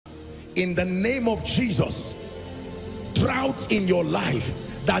in the name of Jesus, drought in your life,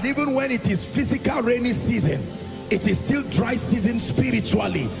 that even when it is physical rainy season, it is still dry season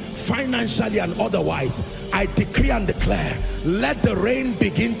spiritually, financially and otherwise. I decree and declare, let the rain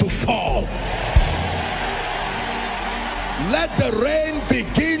begin to fall. Let the rain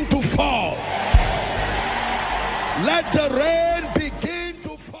begin to fall. Let the rain begin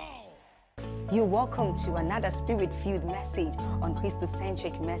to fall. You're welcome to another spirit-filled message on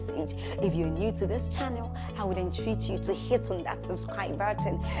Christocentric Message. If you're new to this channel, I would entreat you to hit on that subscribe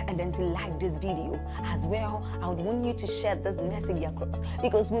button and then to like this video. As well, I would want you to share this message across,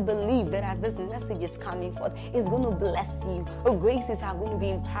 because we believe that as this message is coming forth, it's going to bless you. Graces are going to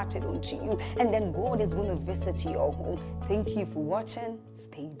be imparted unto you, and then God is going to visit your home. Thank you for watching.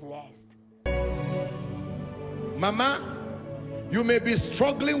 Stay blessed. Mama, you may be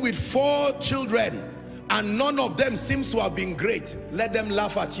struggling with 4 children and none of them seems to have been great. Let them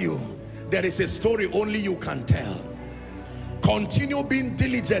laugh at you. There is a story only you can tell. Continue being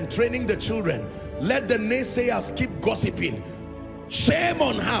diligent, training the children. Let the naysayers keep gossiping. Shame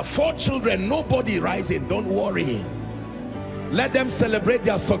on her. 4 children, nobody rising. Don't worry. Let them celebrate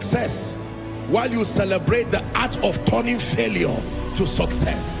their success while you celebrate the art of turning failure to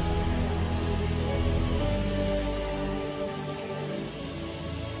success.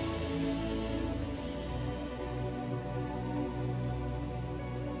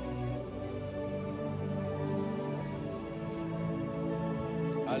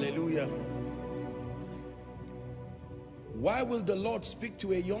 Hallelujah. Why will the Lord speak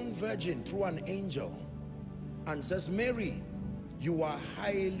to a young virgin through an angel and says, Mary, you are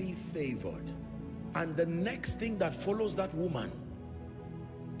highly favored? And the next thing that follows that woman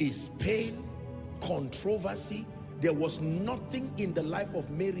is pain, controversy. There was nothing in the life of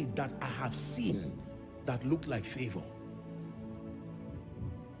Mary that I have seen that looked like favor.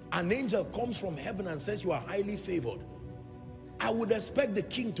 An angel comes from heaven and says, you are highly favored. I would expect the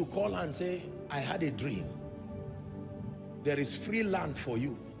king to call her and say, I had a dream. There is free land for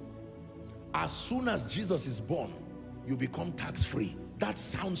you. As soon as Jesus is born, you become tax-free. That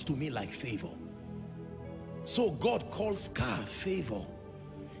sounds to me like favor. So God calls scar favor.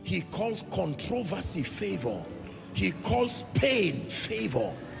 He calls controversy favor. He calls pain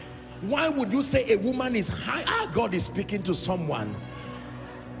favor. Why would you say a woman is high? God is speaking to someone.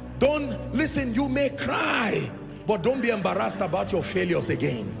 Don't listen, you may cry, but don't be embarrassed about your failures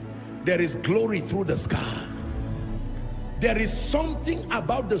again. There is glory through the scar. There is something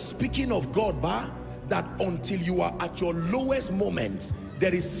about the speaking of God, that until you are at your lowest moment,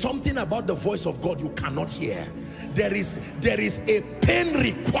 there is something about the voice of God you cannot hear. There is a pain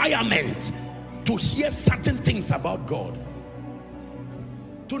requirement to hear certain things about God.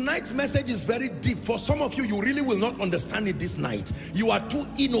 Tonight's message is very deep. For some of you, you really will not understand it this night. You are too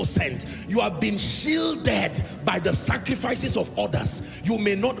innocent. You have been shielded by the sacrifices of others. You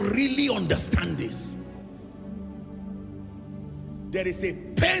may not really understand this. There is a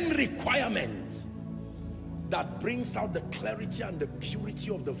pain requirement that brings out the clarity and the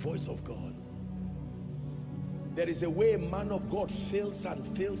purity of the voice of God. There is a way a man of God fails and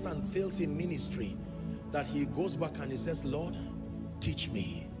fails and fails in ministry, that he goes back and he says, Lord, teach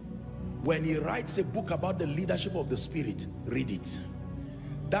me. When he writes a book about the leadership of the Spirit, read it.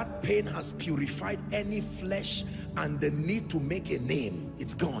 That pain has purified any flesh and the need to make a name.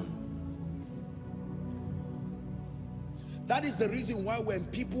 It's gone. That is the reason why when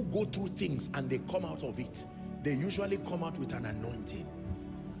people go through things and they come out of it, they usually come out with an anointing.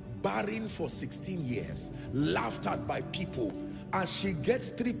 Barren for 16 years, laughed at by people. As she gets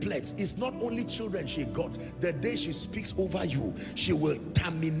triplets, it's not only children she got. The day she speaks over you, she will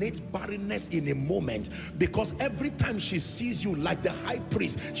terminate barrenness in a moment, because every time she sees you like the high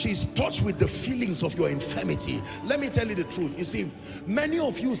priest, she's touched with the feelings of your infirmity. Let me tell you the truth. You see, many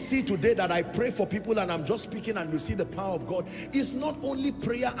of you see today that I pray for people and I'm just speaking and you see the power of God. It's not only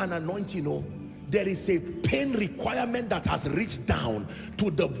prayer and anointing, no. There is a pain requirement that has reached down to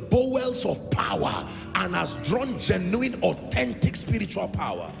the bowels of power and has drawn genuine, authentic spiritual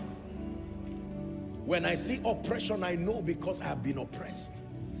power. When I see oppression, I know because I have been oppressed.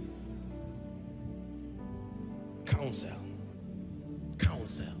 Counsel,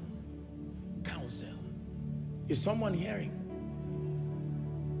 counsel, counsel. Is someone hearing?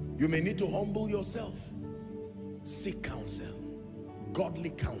 You may need to humble yourself. Seek counsel, godly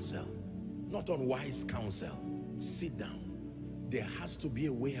counsel. Not unwise counsel. Sit down. There has to be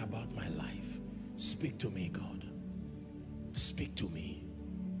a way about my life. Speak to me, God. Speak to me.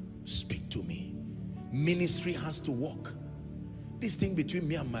 Speak to me. Ministry has to work. This thing between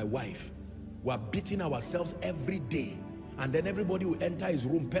me and my wife, we're beating ourselves every day. and then everybody will enter his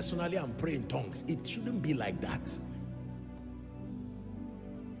room personally and pray in tongues. It shouldn't be like that.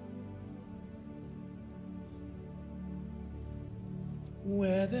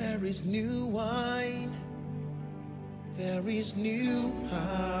 Where there is new wine, there is new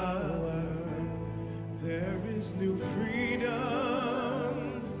power, there is new freedom.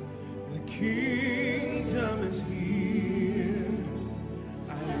 The kingdom is here.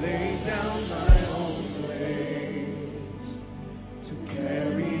 I lay down my own place to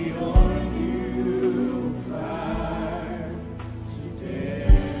carry on new fire today.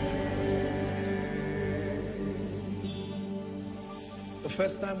 The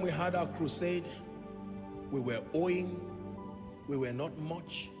first time we had our crusade, we were owing, we were not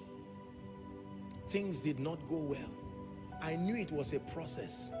much. Things did not go well. I knew it was a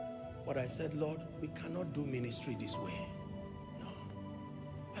process, but I said, Lord, we cannot do ministry this way. No.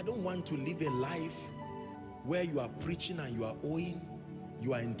 I don't want to live a life where you are preaching and you are owing,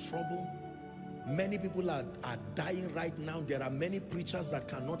 you are in trouble. Many people are dying right now. There are many preachers that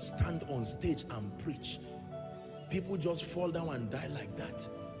cannot stand on stage and preach. People just fall down and die like that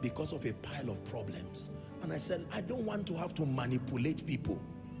because of a pile of problems. And I said, I don't want to have to manipulate people.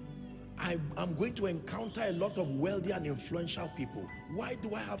 I'm going to encounter a lot of wealthy and influential people. Why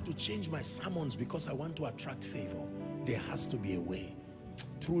do I have to change my sermons because I want to attract favor? There has to be a way.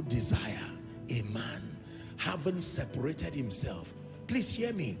 Through desire, a man, having separated himself. Please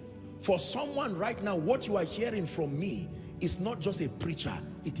hear me. For someone right now, what you are hearing from me is not just a preacher.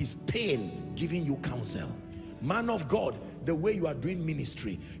 It is pain giving you counsel. Man of God, the way you are doing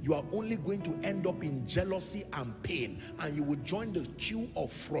ministry, you are only going to end up in jealousy and pain, and you will join the queue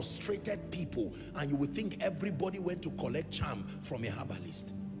of frustrated people, and you will think everybody went to collect charm from a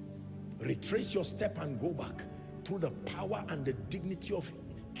herbalist. Retrace your step and go back through the power and the dignity of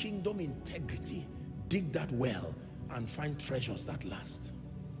kingdom integrity. Dig that well and find treasures that last.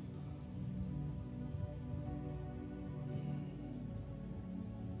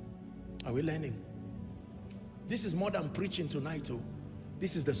 Are we learning? This is more than preaching tonight. Oh,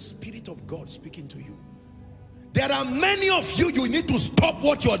 this is the Spirit of God speaking to you. There are many of you, you need to stop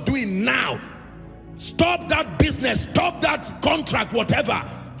what you're doing now. Stop that business, stop that contract, whatever.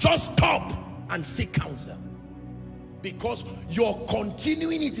 Just stop and seek counsel. Because you're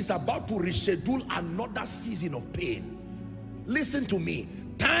continuing, it is about to reschedule another season of pain. Listen to me.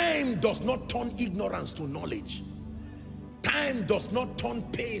 Time does not turn ignorance to knowledge. Time does not turn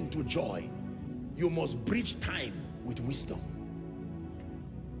pain to joy. You must bridge time with wisdom.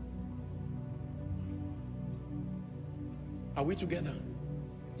 Are we together?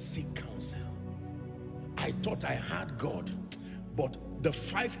 Seek counsel. I thought I had God, but the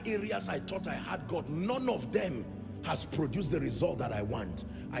 5 areas I thought I had God, none of them has produced the result that I want.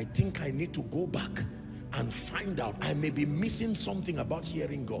 I think I need to go back and find out. I may be missing something about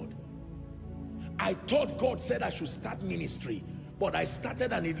hearing God. I thought God said I should start ministry, but I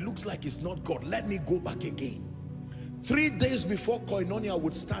started and it looks like it's not God. Let me go back again. 3 days before Koinonia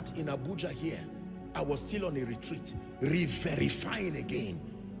would start in Abuja here, I was still on a retreat, re-verifying again.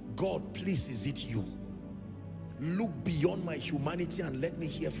 God, please, is it you? Look beyond my humanity and let me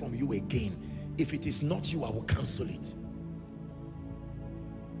hear from you again. If it is not you, I will cancel it.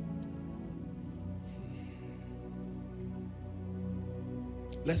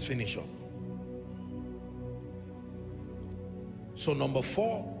 Let's finish up. So number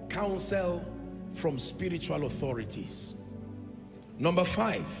 4, counsel from spiritual authorities. Number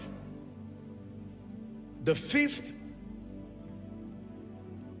 5, the 5th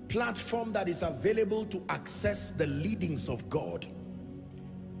platform that is available to access the leadings of God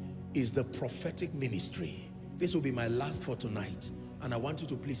is the prophetic ministry. This will be my last for tonight, and I want you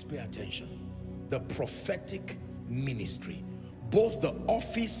to please pay attention. The prophetic ministry, both the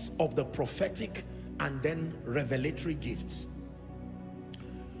office of the prophetic and then revelatory gifts.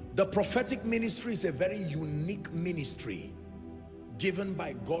 The prophetic ministry is a very unique ministry given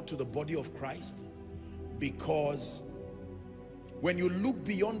by God to the body of Christ, because when you look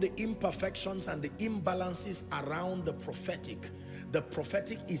beyond the imperfections and the imbalances around the prophetic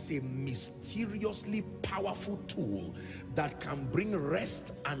is a mysteriously powerful tool that can bring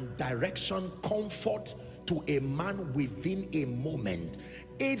rest and direction, comfort to a man within a moment.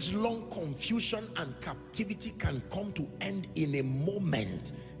 Age-long confusion and captivity can come to end in a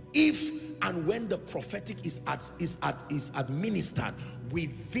moment if and when the prophetic is administered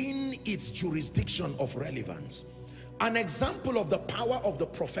within its jurisdiction of relevance. An example of the power of the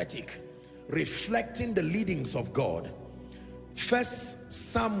prophetic reflecting the leadings of God. 1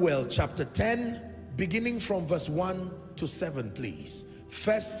 Samuel chapter 10, beginning from verse 1 to 7, please.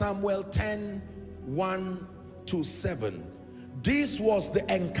 1 Samuel 10, 1 to 7. This was the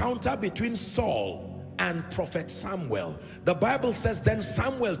encounter between Saul and prophet Samuel. The Bible says, then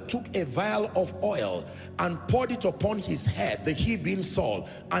Samuel took a vial of oil and poured it upon his head, the he being Saul,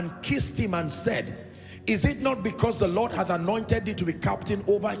 and kissed him and said, is it not because the Lord hath anointed thee to be captain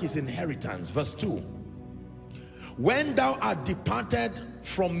over his inheritance? Verse 2. When thou art departed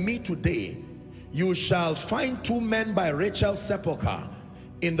from me today, you shall find 2 men by Rachel's sepulchre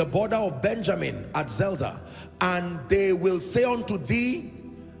in the border of Benjamin at Zelzah, and they will say unto thee,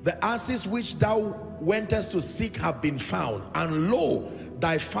 the asses which thou wentest to seek have been found, and lo,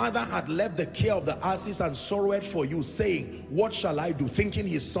 thy father had left the care of the asses and sorrowed for you, saying, what shall I do? Thinking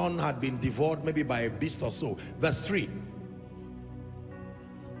his son had been devoured maybe by a beast or so. Verse 3.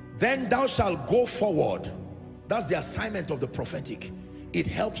 Then thou shalt go forward. That's the assignment of the prophetic. It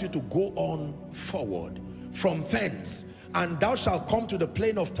helps you to go on forward. From thence, and thou shalt come to the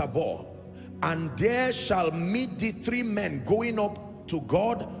plain of Tabor, and there shall meet thee 3 men going up to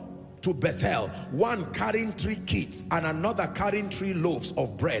God to Bethel, one carrying 3 kids, and another carrying 3 loaves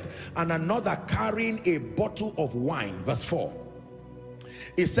of bread, and another carrying a bottle of wine. Verse 4.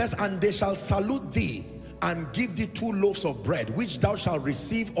 It says, and they shall salute thee and give thee 2 loaves of bread, which thou shalt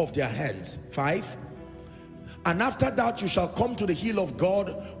receive of their hands. 5. And after that you shall come to the hill of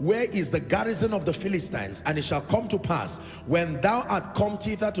God, where is the garrison of the Philistines. And it shall come to pass, when thou art come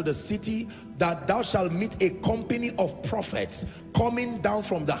thither to the city, that thou shalt meet a company of prophets coming down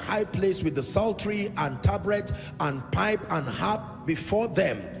from the high place with the psaltery and tabret and pipe and harp before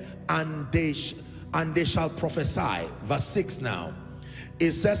them, and they shall prophesy. Verse 6 now.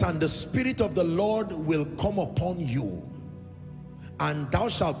 It says, and the Spirit of the Lord will come upon you, and thou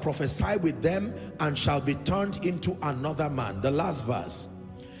shalt prophesy with them, and shall be turned into another man. The last verse,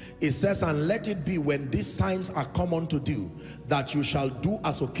 it says, and let it be when these signs are come unto you, that you shall do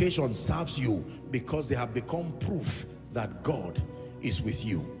as occasion serves you, because they have become proof that God is with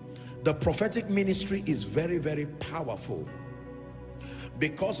you. The prophetic ministry is very, very powerful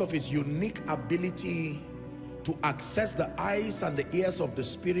because of its unique ability to access the eyes and the ears of the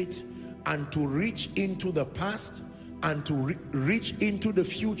Spirit, and to reach into the past, and to reach into the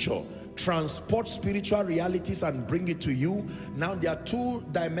future, transport spiritual realities and bring it to you. Now there are 2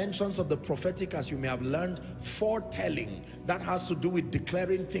 dimensions of the prophetic, as you may have learned. Foretelling, that has to do with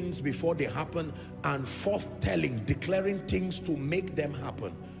declaring things before they happen, and forthtelling, declaring things to make them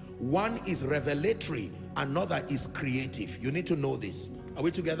happen. One is revelatory, another is creative. You need to know this. Are we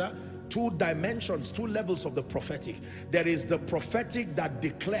together? 2 dimensions, 2 levels of the prophetic. There is the prophetic that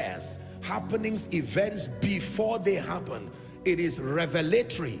declares happenings, events before they happen. It is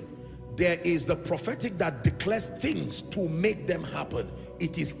revelatory. There is the prophetic that declares things to make them happen.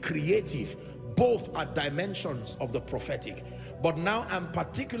 It is creative. Both are dimensions of the prophetic. But now I'm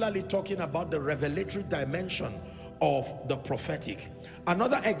particularly talking about the revelatory dimension of the prophetic.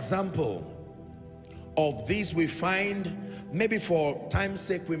 Another example of this we find, maybe for time's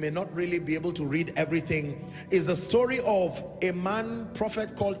sake we may not really be able to read everything, is the story of a man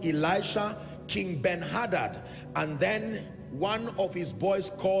prophet called Elisha, King Ben-Hadad, and then one of his boys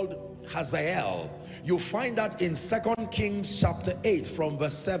called Hazael. You find that in 2 Kings chapter 8 from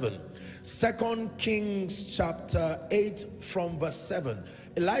verse 7. 2 Kings chapter 8 from verse 7.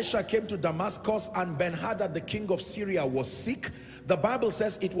 Elisha came to Damascus, and Ben-Hadad the king of Syria was sick. The Bible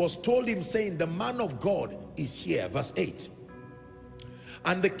says it was told him, saying, the man of God is here. Verse 8.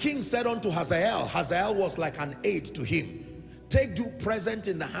 And the king said unto Hazael, Hazael was like an aide to him, take due present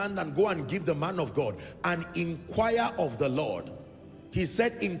in the hand and go and give the man of God, and inquire of the Lord. He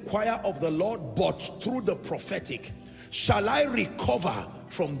said, inquire of the Lord, but through the prophetic. Shall I recover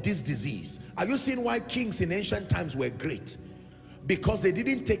from this disease? Have you seen why kings in ancient times were great? Because they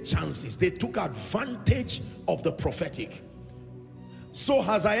didn't take chances. They took advantage of the prophetic. So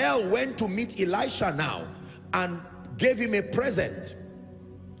Hazael went to meet Elisha now and gave him a present.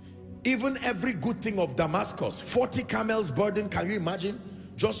 Even every good thing of Damascus, 40 camels burden, can you imagine?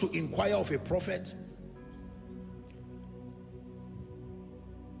 Just to inquire of a prophet.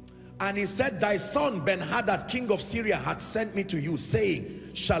 And he said, thy son Ben-Hadad, king of Syria, had sent me to you,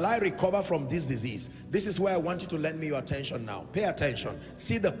 saying, shall I recover from this disease? This is where I want you to lend me your attention now. Pay attention.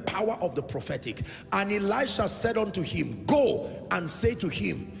 See the power of the prophetic. And Elisha said unto him, go and say to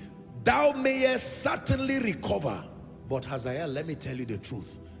him, thou mayest certainly recover. But Hazael, let me tell you the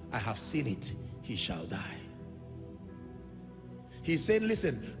truth. I have seen it. He shall die. He's saying,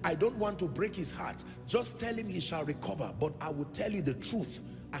 listen, I don't want to break his heart. Just tell him he shall recover. But I will tell you the truth.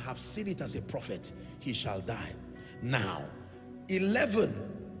 I have seen it as a prophet. He shall die. Now, 11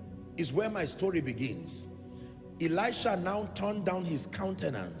 is where my story begins. Elisha now turned down his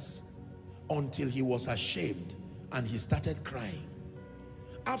countenance until he was ashamed, and he started crying.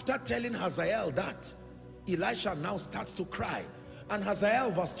 After telling Hazael that, Elisha now starts to cry. And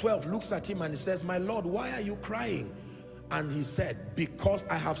Hazael, verse 12, looks at him and he says, my Lord, why are you crying? And he said, because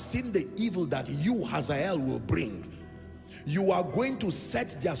I have seen the evil that you, Hazael, will bring. You are going to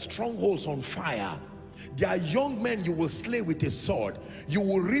set their strongholds on fire. Their young men you will slay with a sword. You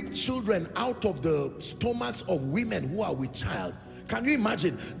will rip children out of the stomachs of women who are with child. Can you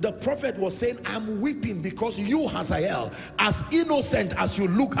imagine? The prophet was saying, I'm weeping because you, Hazael, as innocent as you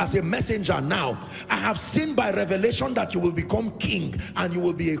look as a messenger now, I have seen by revelation that you will become king and you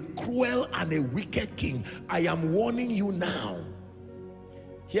will be a cruel and a wicked king. I am warning you now.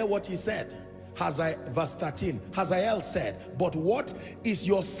 Hear what he said. Verse 13, Hazael said, but what is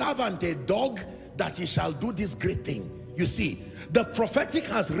your servant a dog that he shall do this great thing? You see, the prophetic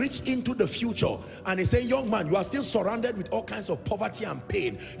has reached into the future and he's saying, young man, you are still surrounded with all kinds of poverty and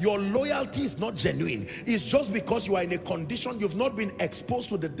pain. Your loyalty is not genuine. It's just because you are in a condition, you've not been exposed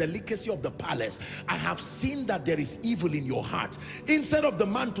to the delicacy of the palace. I have seen that there is evil in your heart. Instead of the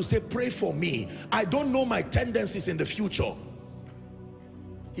man to say, pray for me, I don't know my tendencies in the future.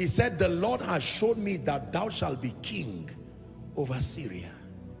 He said, the Lord has shown me that thou shalt be king over Syria.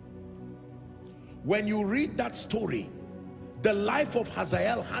 When you read that story, the life of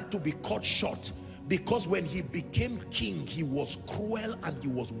Hazael had to be cut short because when he became king, he was cruel and he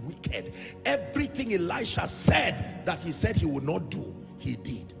was wicked. Everything Elisha said that he said he would not do, he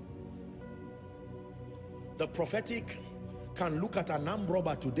did. The prophetic can look at an armed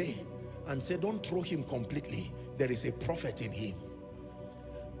robber today and say, don't throw him completely. There is a prophet in him.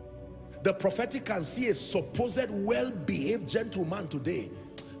 The prophetic can see a supposed well-behaved gentleman today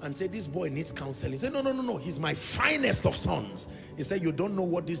and say, this boy needs counseling. Say, no, no, no, no, he's my finest of sons. He said, you don't know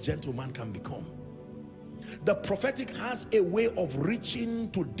what this gentleman can become. The prophetic has a way of reaching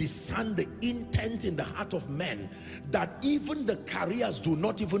to discern the intent in the heart of men that even the careers do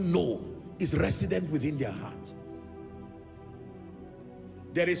not even know is resident within their heart.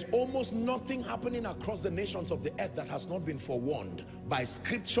 There is almost nothing happening across the nations of the earth that has not been forewarned by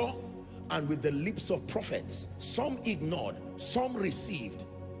scripture and with the lips of prophets. Some ignored, some received.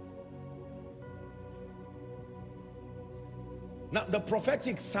 Now the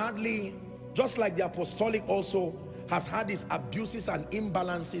prophetic, sadly, just like the apostolic also, has had its abuses and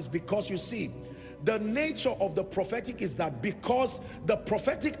imbalances because you see, the nature of the prophetic is that because the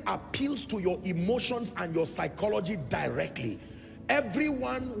prophetic appeals to your emotions and your psychology directly.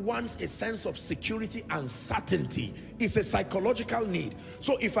 Everyone wants a sense of security and certainty. It's a psychological need.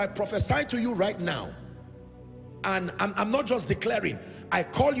 So if I prophesy to you right now, and I'm not just declaring, I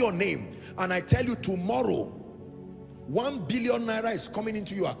call your name and I tell you tomorrow 1 billion naira is coming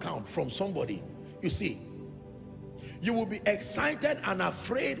into your account from somebody, you see, you will be excited and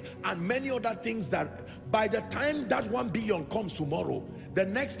afraid and many other things that by the time that 1 billion comes tomorrow, the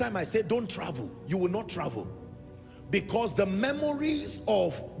next time I say don't travel, you will not travel. Because the memories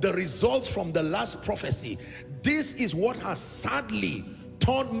of the results from the last prophecy, this is what has sadly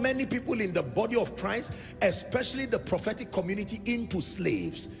turned many people in the body of Christ, especially the prophetic community, into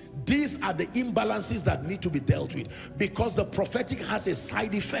slaves. These are the imbalances that need to be dealt with because the prophetic has a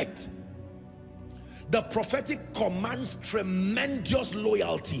side effect. The prophetic commands tremendous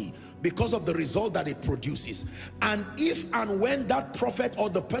loyalty because of the result that it produces. And if and when that prophet or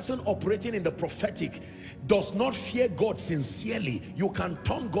the person operating in the prophetic does not fear God sincerely, you can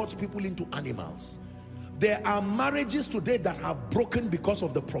turn God's people into animals. There are marriages today that have broken because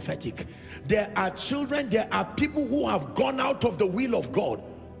of the prophetic. There are children, there are people who have gone out of the will of God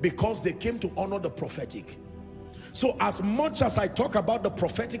because they came to honor the prophetic. So as much as I talk about the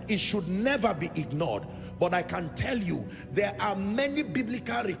prophetic, it should never be ignored. But I can tell you, there are many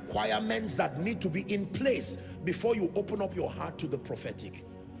biblical requirements that need to be in place before you open up your heart to the prophetic.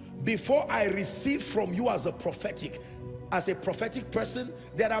 Before I receive from you as a prophetic person,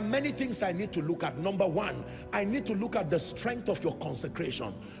 there are many things I need to look at. Number one, I need to look at the strength of your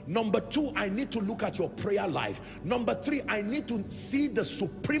consecration. Number two, I need to look at your prayer life. Number three, I need to see the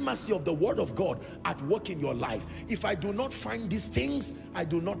supremacy of the word of God at work in your life. If I do not find these things, I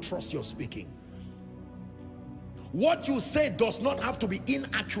do not trust your speaking. What you say does not have to be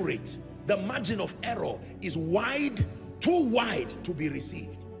inaccurate. The margin of error is wide, too wide to be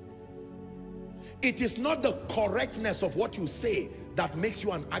received. It is not the correctness of what you say that makes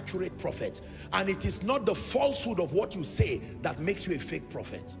you an accurate prophet. And it is not the falsehood of what you say that makes you a fake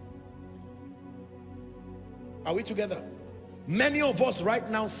prophet. Are we together? Many of us right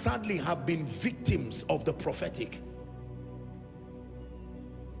now sadly have been victims of the prophetic.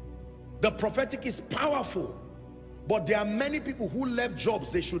 The prophetic is powerful, but there are many people who left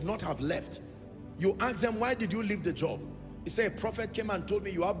jobs they should not have left. You ask them, why did you leave the job? He said, a prophet came and told me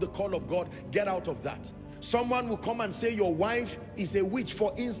you have the call of God, get out of that. Someone will come and say your wife is a witch,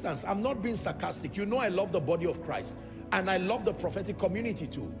 for instance. I'm not being sarcastic. You know I love the body of Christ and I love the prophetic community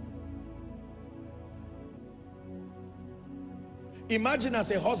too. Imagine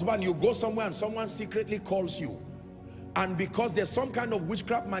as a husband, you go somewhere and someone secretly calls you, and because there's some kind of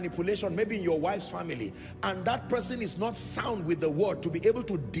witchcraft manipulation maybe in your wife's family, and that person is not sound with the word to be able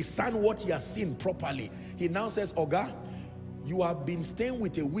to discern what he has seen properly, he now says, Oga, you have been staying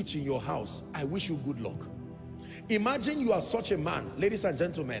with a witch in your house. I wish you good luck. Imagine you are such a man, ladies and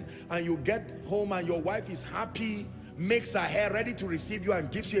gentlemen, and you get home and your wife is happy, makes her hair ready to receive you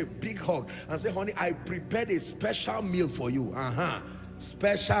and gives you a big hug and say, honey, I prepared a special meal for you.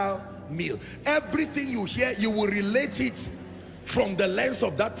 Special meal. Everything you hear, you will relate it from the lens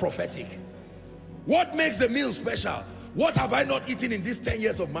of that prophetic. What makes the meal special? What have I not eaten in these 10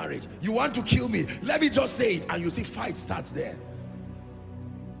 years of marriage? You want to kill me? Let me just say it. And you see, fight starts there.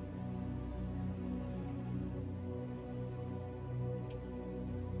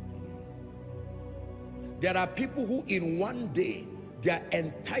 There are people who in one day, their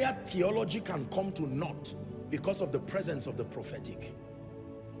entire theology can come to naught because of the presence of the prophetic.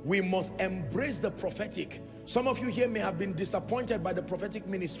 We must embrace the prophetic. Some of you here may have been disappointed by the prophetic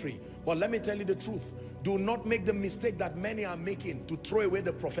ministry, but let me tell you the truth. Do not make the mistake that many are making to throw away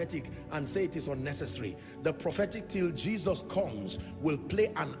the prophetic and say it is unnecessary. The prophetic, till Jesus comes, will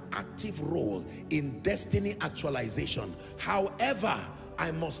play an active role in destiny actualization. However, I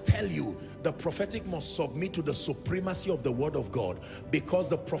must tell you, the prophetic must submit to the supremacy of the word of God,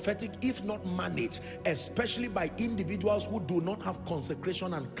 because the prophetic, if not managed, especially by individuals who do not have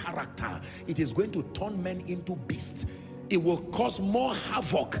consecration and character, it is going to turn men into beasts. It will cause more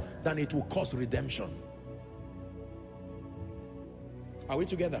havoc than it will cause redemption. Are we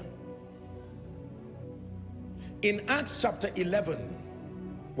together? In Acts chapter 11,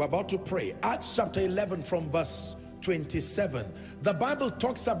 we're about to pray. Acts chapter 11 from verse 27, the Bible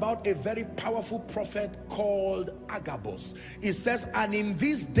talks about a very powerful prophet called Agabus. It says, and in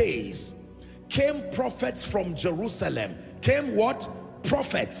these days came prophets from Jerusalem. Came what?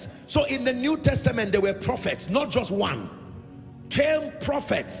 Prophets. So in the New Testament there were prophets, not just one. Came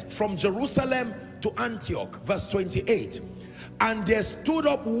prophets from Jerusalem to Antioch. Verse 28, and there stood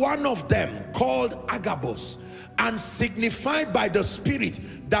up one of them called Agabus, and signified by the Spirit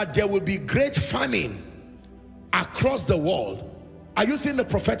that there will be great famine across the world. Are you seeing the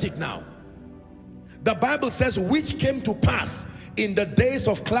prophetic now? The Bible says, which came to pass in the days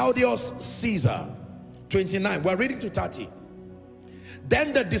of Claudius Caesar. 29, we're reading to 30.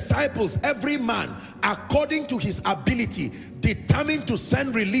 Then the disciples, every man according to his ability, determined to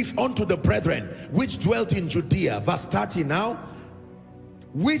send relief unto the brethren which dwelt in Judea. Verse 30 now.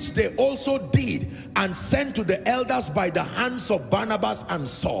 Which they also did, and sent to the elders by the hands of Barnabas and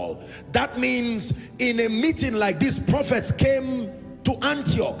Saul. That means in a meeting like this, prophets came to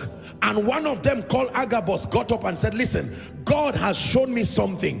Antioch, and one of them called Agabus got up and said, listen, God has shown me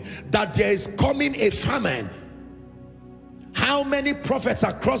something, that there is coming a famine. How many prophets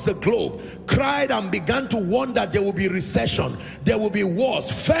across the globe cried and began to warn that there will be recession, there will be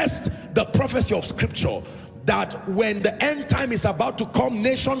wars. First, the prophecy of scripture, that when the end time is about to come,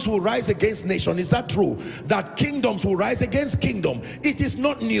 nations will rise against nation. Is that true? That kingdoms will rise against kingdom. It is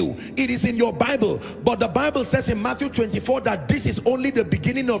not new. It is in your Bible. But the Bible says in Matthew 24 that this is only the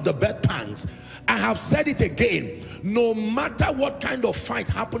beginning of the birth pangs. I have said it again. No matter what kind of fight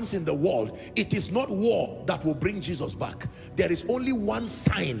happens in the world, it is not war that will bring Jesus back. There is only one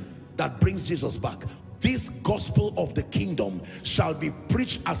sign that brings Jesus back. This gospel of the kingdom shall be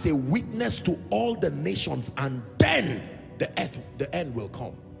preached as a witness to all the nations, and then the end will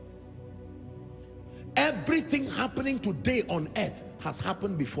come. Everything happening today on earth has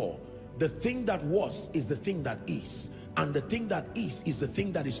happened before. The thing that was is the thing that is, and the thing that is the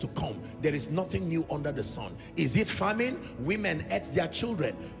thing that is to come. There is nothing new under the sun. Is it famine? Women ate their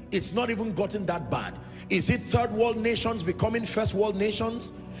children. It's not even gotten that bad. Is it third world nations becoming first world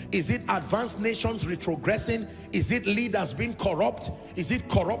nations? Is it advanced nations retrogressing? Is it leaders being corrupt? Is it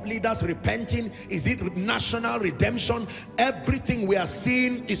corrupt leaders repenting? Is it national redemption? Everything we are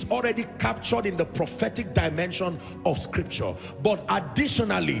seeing is already captured in the prophetic dimension of scripture. But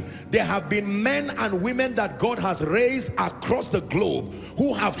additionally, there have been men and women that God has raised across the globe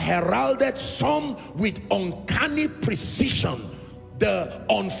who have heralded, some with uncanny precision, the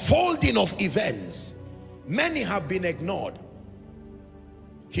unfolding of events. Many have been ignored.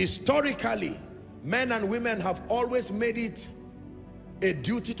 Historically, men and women have always made it a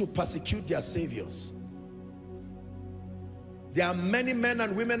duty to persecute their saviors. There are many men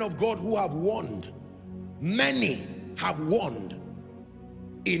and women of God who have warned. Many have warned.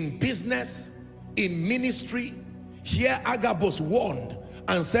 In business, in ministry. Here Agabus warned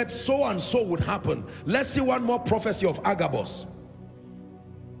and said so and so would happen. Let's see one more prophecy of Agabus.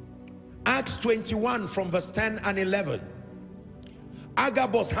 Acts 21 from verse 10 and 11.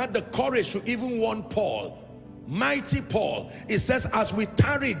 Agabus had the courage to even warn Paul. Mighty Paul. It says, as we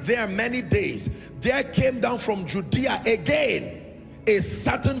tarried there many days, there came down from Judea again a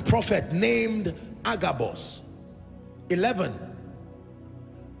certain prophet named Agabus. 11.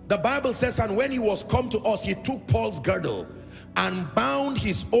 The Bible says, and when he was come to us, he took Paul's girdle and bound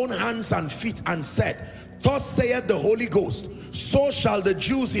his own hands and feet and said, thus saith the Holy Ghost, so shall the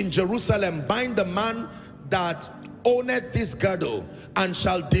Jews in Jerusalem bind the man that owneth this girdle, and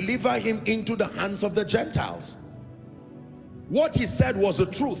shall deliver him into the hands of the Gentiles. What he said was the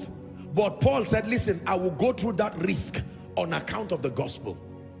truth, but Paul said, listen, I will go through that risk on account of the gospel.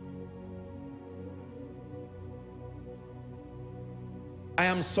 I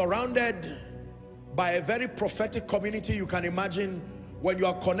am surrounded by a very prophetic community. You can imagine when you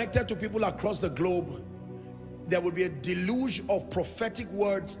are connected to people across the globe, there will be a deluge of prophetic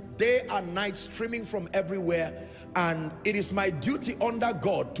words day and night streaming from everywhere. And it is my duty under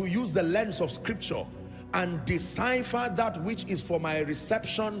God to use the lens of scripture and decipher that which is for my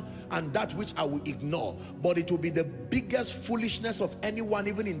reception and that which I will ignore. But it will be the biggest foolishness of anyone,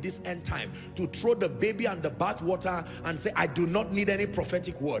 even in this end time, to throw the baby and the bathwater and say, I do not need any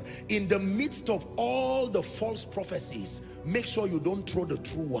prophetic word. In the midst of all the false prophecies, make sure you don't throw the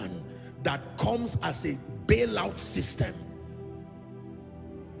true one that comes as a bailout system.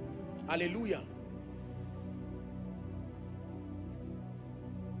 Hallelujah.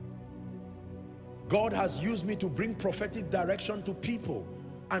 God has used me to bring prophetic direction to people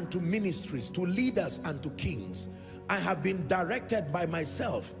and to ministries, to leaders and to kings. I have been directed by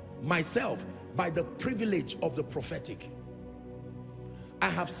myself by the privilege of the prophetic. I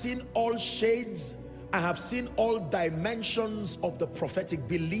have seen all shades, I have seen all dimensions of the prophetic,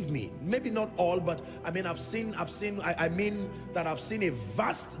 believe me. Maybe not all, but I mean I've seen a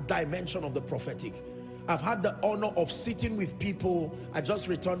vast dimension of the prophetic. I've had the honor of sitting with people. I just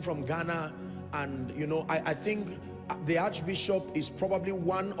returned from Ghana, and you know, I think the Archbishop is probably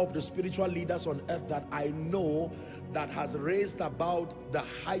one of the spiritual leaders on earth that I know that has raised about the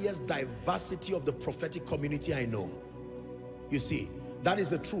highest diversity of the prophetic community I know. You see, that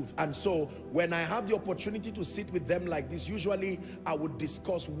is the truth. And so when I have the opportunity to sit with them like this, usually I would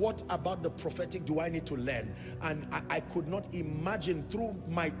discuss what about the prophetic do I need to learn. And I could not imagine through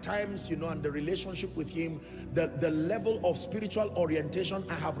my times, you know, and the relationship with him, the level of spiritual orientation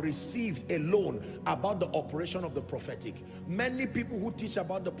I have received alone about the operation of the prophetic. Many people who teach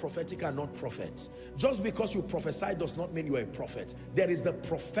about the prophetic are not prophets. Just because you prophesy does not mean you are a prophet. There is the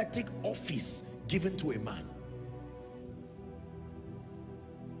prophetic office given to a man.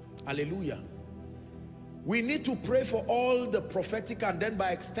 Hallelujah. We need to pray for all the prophetic and then by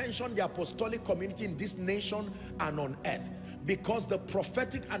extension the apostolic community in this nation and on earth, because the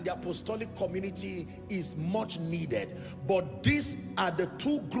prophetic and the apostolic community is much needed. But these are the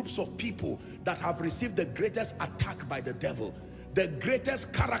two groups of people that have received the greatest attack by the devil. The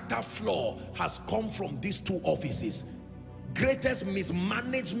greatest character flaw has come from these two offices. Greatest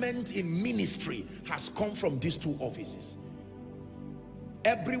mismanagement in ministry has come from these two offices.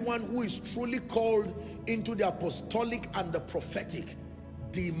 Everyone who is truly called into the apostolic and the prophetic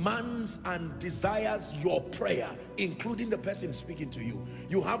demands and desires your prayer, including the person speaking to you.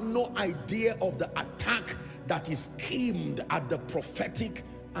 You have no idea of the attack that is schemed at the prophetic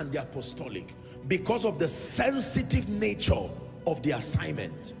and the apostolic because of the sensitive nature of the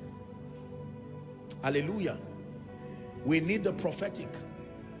assignment. Hallelujah. We need the prophetic.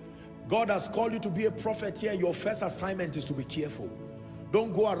 God has called you to be a prophet here. Your first assignment is to be careful.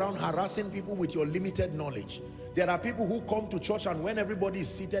 Don't go around harassing people with your limited knowledge. There are people who come to church and when everybody is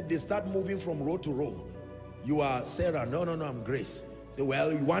seated, they start moving from row to row. You are Sarah. No, I'm Grace. Say,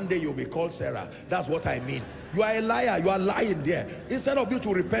 well, one day you'll be called Sarah. That's what I mean. You are a liar. You are lying there. Instead of you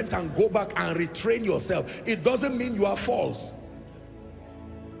to repent and go back and retrain yourself, it doesn't mean you are false.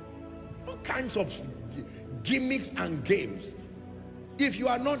 All kinds of gimmicks and games. If you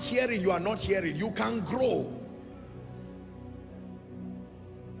are not hearing, you are not hearing. You can grow.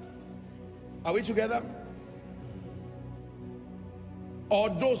 Are we together? Or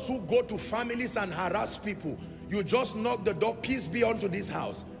those who go to families and harass people. You just knock the door, peace be unto this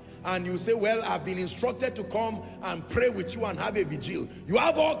house. And you say, well, I've been instructed to come and pray with you and have a vigil. You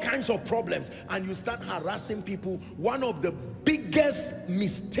have all kinds of problems and you start harassing people. One of the biggest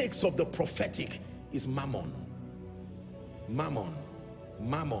mistakes of the prophetic is mammon. Mammon.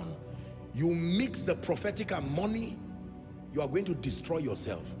 Mammon. You mix the prophetic and money, you are going to destroy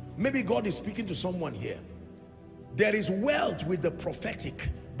yourself. Maybe God is speaking to someone here. There is wealth with the prophetic,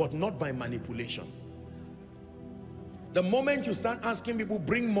 but not by manipulation. The moment you start asking people,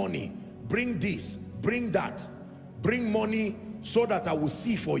 bring money, bring this, bring that, bring money so that I will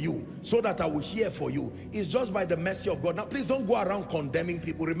see for you, so that I will hear for you, it's just by the mercy of God. Now please don't go around condemning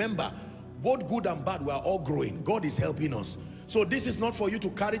people. Remember, both good and bad, we are all growing. God is helping us. So this is not for you to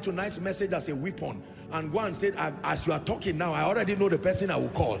carry tonight's message as a weapon and go and say, as you are talking now, I already know the person I will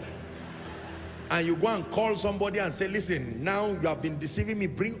call. And you go and call somebody and say, listen, now you have been deceiving me,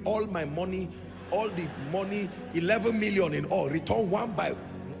 bring all my money, all the money, 11 million in all, return one by...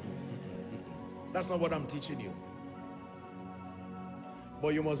 That's not what I'm teaching you.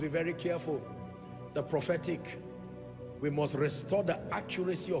 But you must be very careful. The prophetic, we must restore the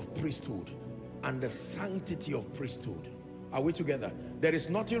accuracy of priesthood and the sanctity of priesthood. Are we together? There is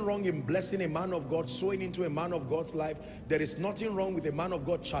nothing wrong in blessing a man of God, sowing into a man of God's life. There is nothing wrong with a man of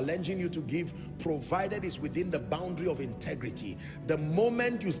God challenging you to give, provided it's within the boundary of integrity. The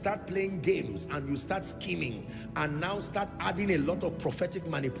moment you start playing games and you start scheming and now start adding a lot of prophetic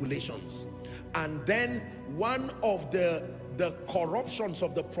manipulations, and then one of the corruptions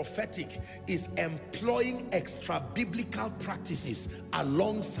of the prophetic is employing extra biblical practices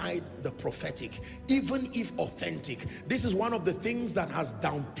alongside the prophetic, even if authentic. This is one of the things that has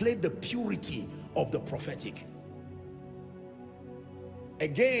downplayed the purity of the prophetic.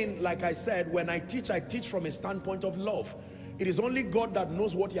 Again, like I said, when I teach from a standpoint of love. It is only God that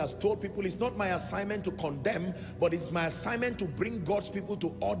knows what he has told people. It's not my assignment to condemn, but it's my assignment to bring God's people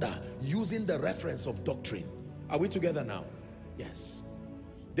to order using the reference of doctrine. Are we together now? Yes.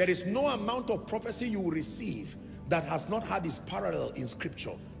 There is no amount of prophecy you will receive that has not had its parallel in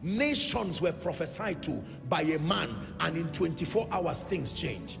scripture. Nations were prophesied to by a man, and in 24 hours things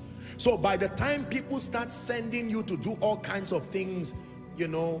change. So by the time people start sending you to do all kinds of things, you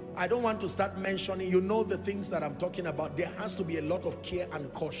know, I don't want to start mentioning, you know, the things that I'm talking about. There has to be a lot of care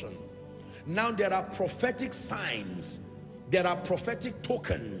and caution. Now there are prophetic signs, there are prophetic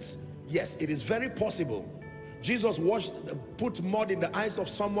tokens. Yes, it is very possible. Jesus put mud in the eyes of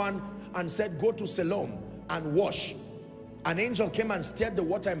someone and said, go to Selman and wash. An angel came and stirred the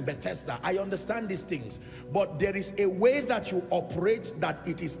water in Bethesda. I understand these things, but there is a way that you operate that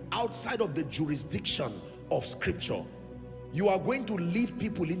it is outside of the jurisdiction of scripture. You are going to lead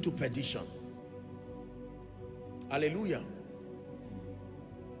people into perdition. Hallelujah.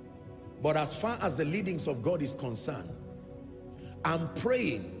 But as far as the leadings of God is concerned, I'm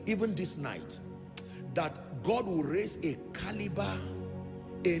praying even this night that God will raise a caliber,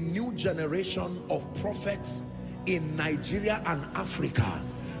 a new generation of prophets in Nigeria and Africa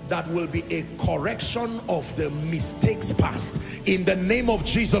that will be a correction of the mistakes past in the name of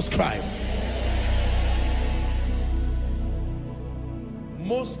Jesus Christ.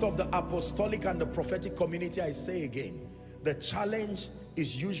 Most of the apostolic and the prophetic community, I say again, the challenge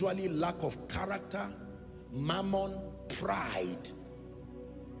is usually lack of character, mammon, pride.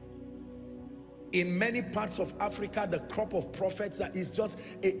 In many parts of Africa, the crop of prophets is just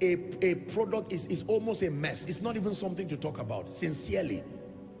a product, is almost a mess. It's not even something to talk about, sincerely.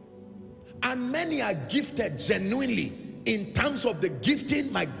 And many are gifted genuinely. In terms of the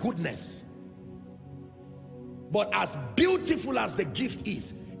gifting, my goodness. But as beautiful as the gift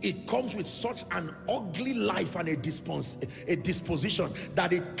is, it comes with such an ugly life and a disposition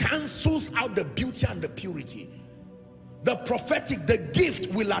that it cancels out the beauty and the purity. The prophetic, the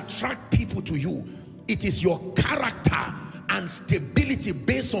gift will attract people to you. It is your character and stability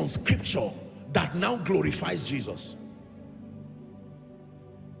based on scripture that now glorifies Jesus.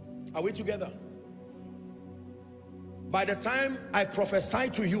 Are we together? By the time I prophesy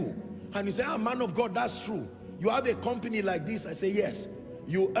to you and you say, "Ah, man of God, that's true. You have a company like this." I say, "Yes."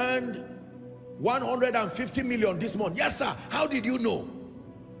 "You earned 150 million this month." "Yes, sir." "How did you know?"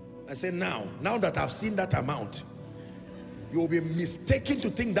 I say, now that I've seen that amount, you will be mistaken to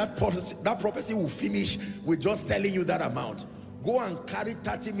think that prophecy will finish with just telling you that amount. Go and carry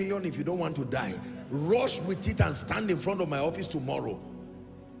 30 million if you don't want to die. Rush with it and stand in front of my office tomorrow.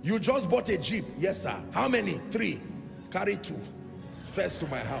 "You just bought a Jeep." "Yes, sir." "How many?" 3. "Carry 2 first to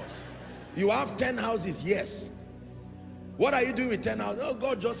my house." "You have 10 houses." "Yes." "What are you doing with 10 houses?" "Oh,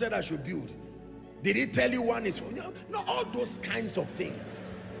 God just said I should build." "Did he tell you one is for you?" No, all those kinds of things.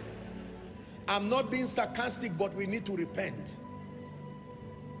 I'm not being sarcastic, but we need to repent.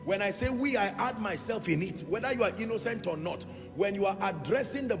 When I say we, I add myself in it. Whether you are innocent or not, when you are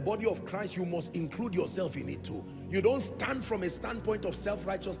addressing the body of Christ, you must include yourself in it too. You don't stand from a standpoint of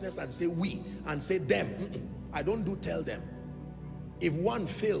self-righteousness and say we and say them. I don't do tell them. If one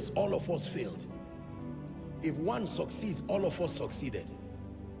fails, all of us failed. If one succeeds, all of us succeeded.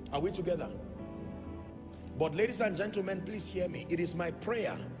 Are we together? But ladies and gentlemen, please hear me. It is my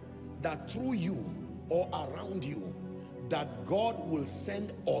prayer that through you or around you, that God will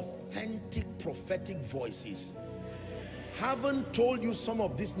send authentic prophetic voices. Haven't told you some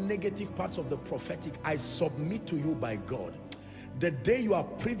of these negative parts of the prophetic. I submit to you by God, the day you are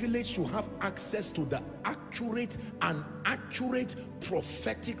privileged to have access to the accurate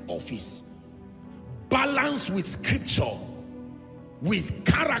prophetic office, balanced with scripture, with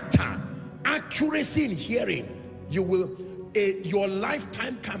character, accuracy in hearing, you will, your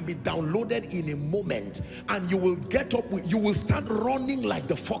lifetime can be downloaded in a moment, and you will get up with, you will start running like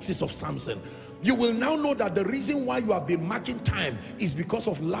the foxes of Samson. You will now know that the reason why you have been marking time is because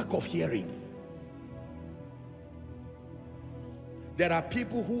of lack of hearing. There are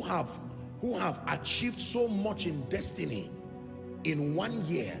people who have achieved so much in destiny in 1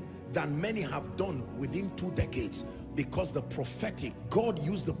 year than many have done within 2 decades, because the prophetic, God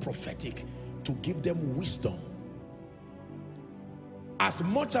used the prophetic to give them wisdom. As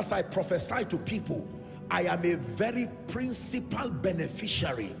much as I prophesy to people, I am a very principal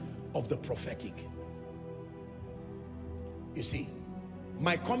beneficiary of the prophetic. You see,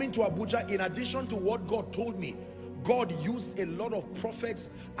 my coming to Abuja, in addition to what God told me, God used a lot of prophets,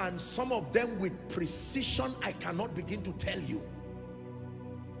 and some of them with precision I cannot begin to tell you.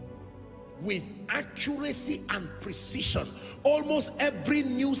 With accuracy and precision. Almost every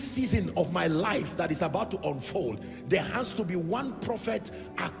new season of my life that is about to unfold, there has to be one prophet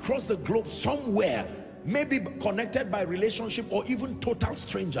across the globe somewhere, maybe connected by relationship or even total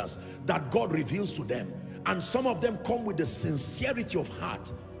strangers, that God reveals to them. And some of them come with the sincerity of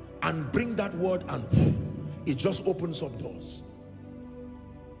heart and bring that word, and it just opens up doors.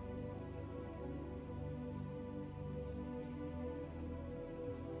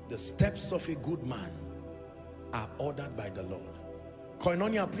 The steps of a good man are ordered by the Lord.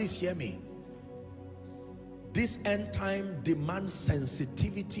 Koinonia, please hear me. This end time demands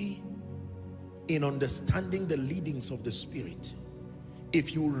sensitivity in understanding the leadings of the Spirit.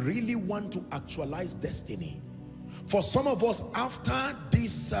 If you really want to actualize destiny, for some of us, after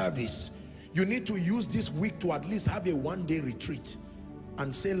this service, you need to use this week to at least have a one-day retreat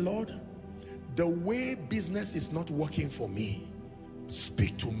and say, Lord, the way business is not working for me,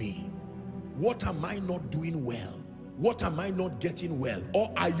 speak to me. What am I not doing well? What am I not getting well? Or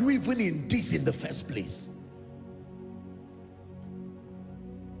are you even in this in the first place?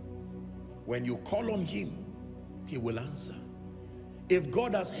 When you call on him, he will answer. If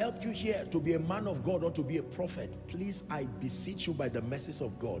God has helped you here to be a man of God or to be a prophet, please, I beseech you by the mercies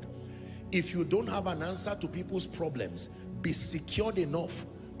of God, if you don't have an answer to people's problems, be secured enough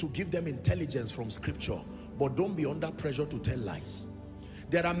to give them intelligence from scripture, but don't be under pressure to tell lies.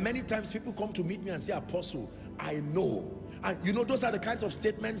 There are many times people come to meet me and say, Apostle, I know. And you know, those are the kinds of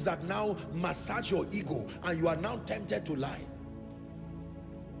statements that now massage your ego, and you are now tempted to lie.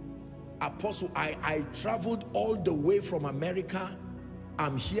 Apostle, I traveled all the way from America.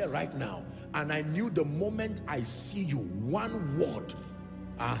 I'm here right now, and I knew the moment I see you, one word,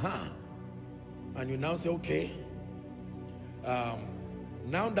 and you now say, okay,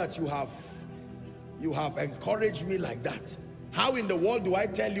 now that you have encouraged me like that, how in the world do I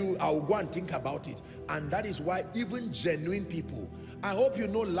tell you I'll go and think about it? And that is why even genuine people, I hope you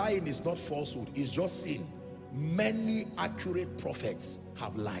know lying is not falsehood, it's just sin. Many accurate prophets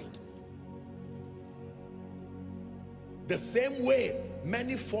have lied. The same way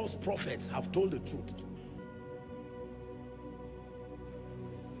many false prophets have told the truth.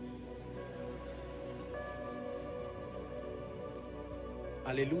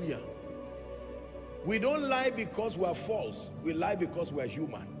 Hallelujah. We don't lie because we are false. We lie because we are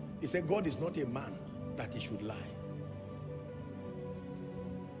human. He said God is not a man that he should lie.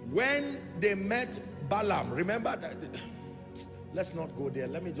 When they met Balaam, remember that, let's not go there.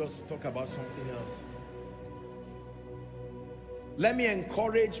 Let me just talk about something else. Let me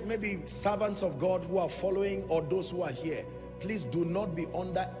encourage maybe servants of God who are following, or those who are here, please do not be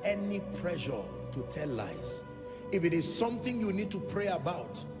under any pressure to tell lies. If it is something you need to pray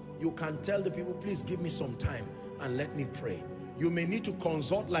about, you can tell the people, please give me some time and let me pray. You may need to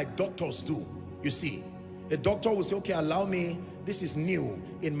consult like doctors do. You see, a doctor will say, okay, allow me, this is new.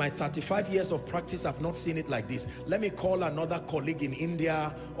 In my 35 years of practice, I've not seen it like this. Let me call another colleague in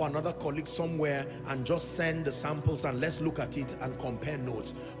India or another colleague somewhere and just send the samples and let's look at it and compare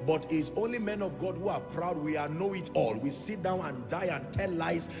notes. But it's only men of God who are proud. We are know-it-all. We sit down and die and tell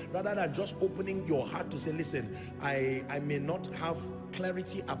lies rather than just opening your heart to say, listen, I may not have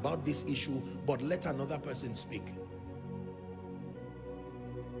clarity about this issue, but let another person speak.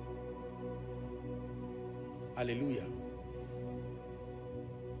 Hallelujah.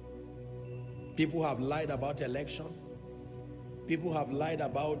 People have lied about election. People have lied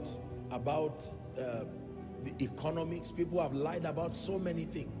about the economics. People have lied about so many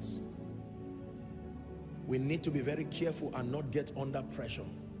things. We need to be very careful and not get under pressure.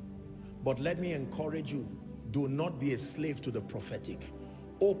 But let me encourage you, do not be a slave to the prophetic.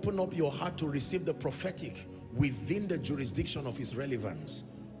 Open up your heart to receive the prophetic within the jurisdiction of its relevance.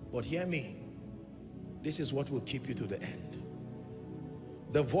 But hear me, this is what will keep you to the end.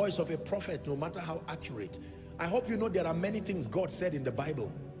 The voice of a prophet, no matter how accurate. I hope you know there are many things God said in the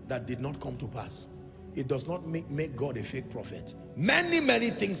Bible that did not come to pass. It does not make God a fake prophet. Many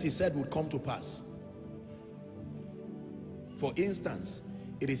things he said would come to pass. For instance,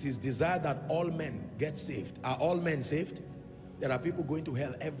 it is his desire that all men get saved. Are all men saved? There are people going to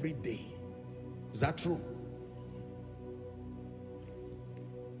hell every day. Is that true?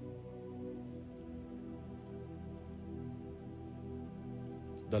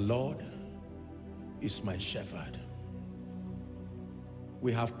 The Lord is my shepherd.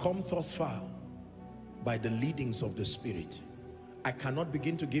 We have come thus far by the leadings of the Spirit. I cannot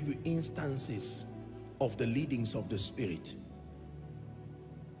begin to give you instances of the leadings of the Spirit.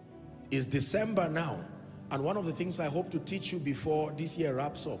 It's December now, and one of the things I hope to teach you before this year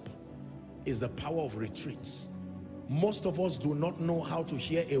wraps up is the power of retreats. Most of us do not know how to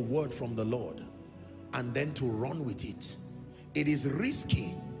hear a word from the Lord and then to run with it. It is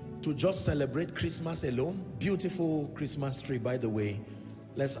risky to just celebrate Christmas alone. Beautiful Christmas tree, by the way.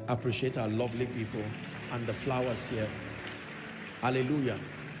 Let's appreciate our lovely people and the flowers here. Hallelujah.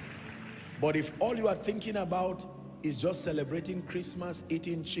 But if all you are thinking about is just celebrating Christmas,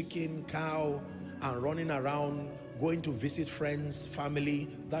 eating chicken, cow, and running around, going to visit friends, family,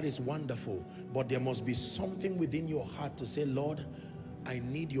 that is wonderful. But there must be something within your heart to say, Lord, I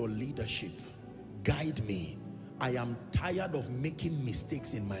need your leadership. Guide me. I am tired of making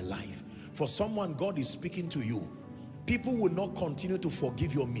mistakes in my life. For someone, God is speaking to you. People will not continue to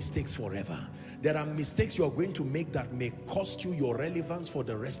forgive your mistakes forever. There are mistakes you are going to make that may cost you your relevance for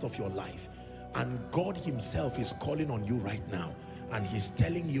the rest of your life. And God himself is calling on you right now. And he's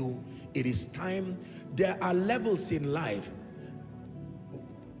telling you, it is time. There are levels in life.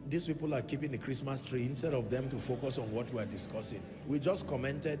 These people are keeping the Christmas tree instead of them to focus on what we are discussing. We just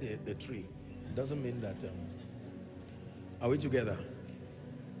commented the tree. It doesn't mean that... Are we together?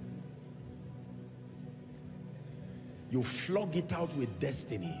 You flog it out with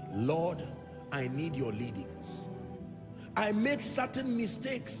destiny. Lord, I need your leadings. I made certain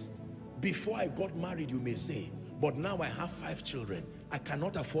mistakes before I got married, you may say, but now I have 5 children. I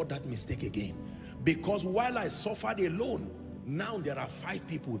cannot afford that mistake again. Because while I suffered alone, now there are 5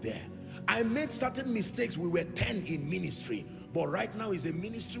 people there. I made certain mistakes. We were 10 in ministry, but right now is a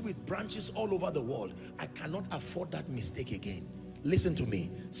ministry with branches all over the world. I cannot afford that mistake again. Listen to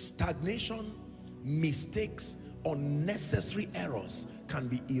me. Stagnation, mistakes, unnecessary errors can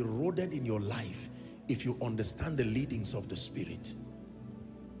be eroded in your life if you understand the leadings of the Spirit.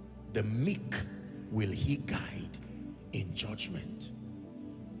 The meek will he guide in judgment.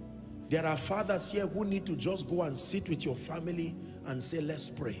 There are fathers here who need to just go and sit with your family and say, let's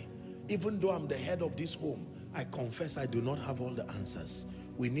pray. Even though I'm the head of this home, I confess I do not have all the answers.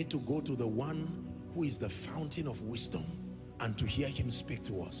 We need to go to the one who is the fountain of wisdom and to hear him speak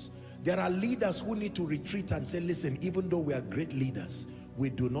to us. There are leaders who need to retreat and say, listen, even though we are great leaders, we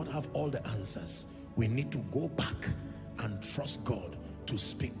do not have all the answers. We need to go back and trust God to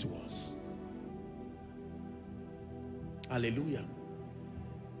speak to us. Hallelujah.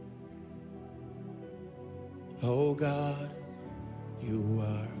 Oh God, you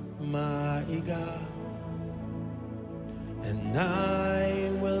are my God, and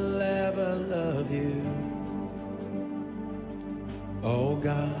I will ever love you. Oh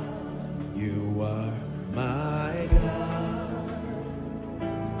God, you are my God,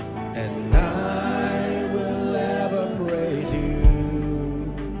 and I will ever praise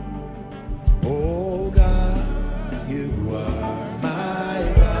you. Oh God, you are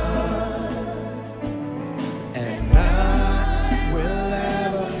my God, and I will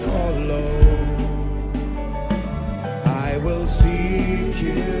ever follow. I will seek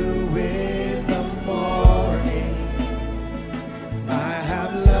you in the morning. I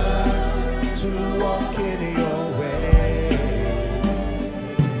have learned to walk in your ways.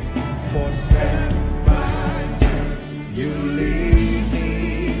 For step by step you lead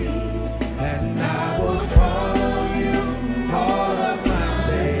me, and I will follow you all of my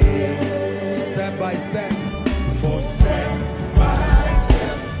days. Step by step, for step by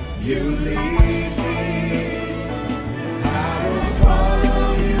step you lead me. I will follow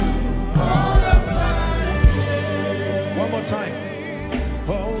you all of my days.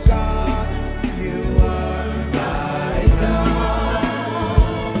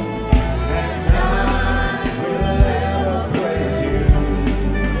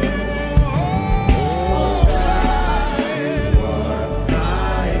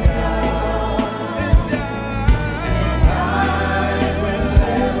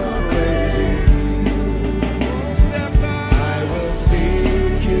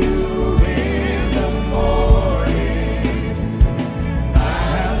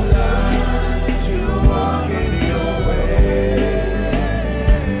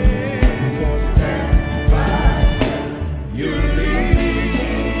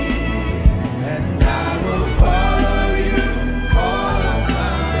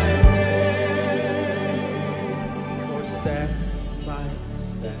 step by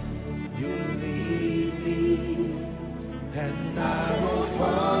step you lead me, and I will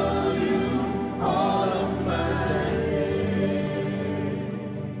follow you all of my days.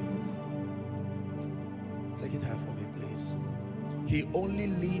 Take it high for me, please. He only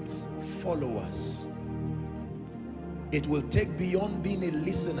leads followers. It will take beyond being a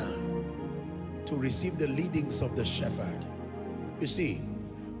listener to receive the leadings of the shepherd. You see,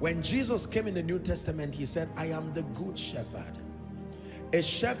 when Jesus came in the New Testament, he said, I am the good shepherd. A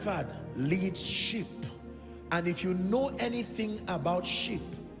shepherd leads sheep. And if you know anything about sheep,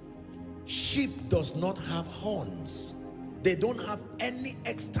 sheep does not have horns. They don't have any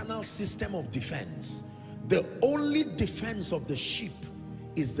external system of defense. The only defense of the sheep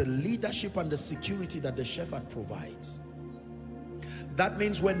is the leadership and the security that the shepherd provides. That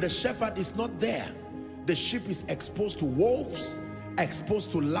means when the shepherd is not there, the sheep is exposed to wolves,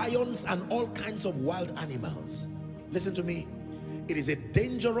 exposed to lions and all kinds of wild animals. Listen to me. It is a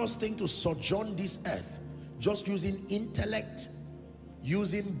dangerous thing to sojourn this earth just using intellect,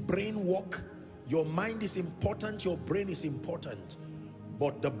 using brain work. Your mind is important, your brain is important.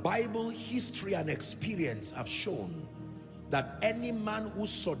 But the Bible, history and experience have shown that any man who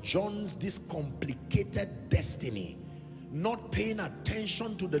sojourns this complicated destiny, not paying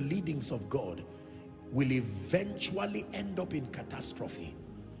attention to the leadings of God, will eventually end up in catastrophe.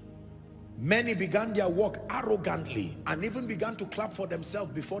 Many began their work arrogantly and even began to clap for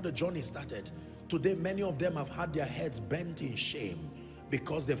themselves before the journey started. Today, many of them have had their heads bent in shame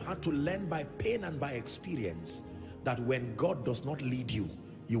because they've had to learn by pain and by experience that when God does not lead you,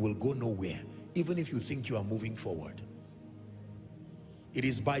 you will go nowhere, even if you think you are moving forward. It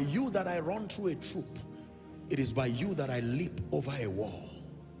is by you that I run through a troop. It is by you that I leap over a wall.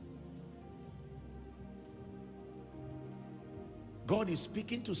 God is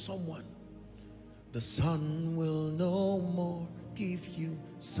speaking to someone. The sun will no more give you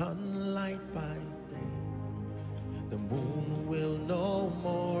sunlight by day. The moon will no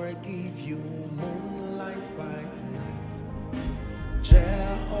more give you moonlight by night.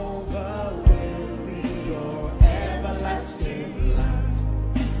 Jehovah will be your everlasting light.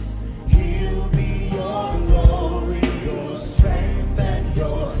 He'll be your glory, your strength and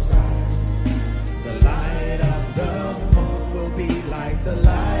your sight. The light of the moon will be like the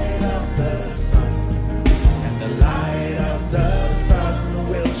light of the sun, and the light of the sun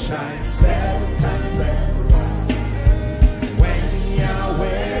will shine 7 times as bright. When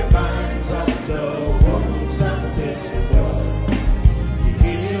Yahweh binds up the wounds of this world, he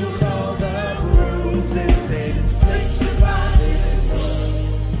heals all the bruises inflicted by this world.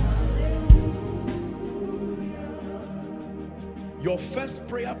 Your first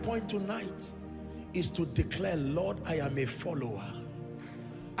prayer point tonight is to declare, Lord, I am a follower.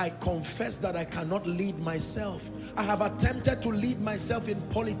 I confess that I cannot lead myself. I have attempted to lead myself in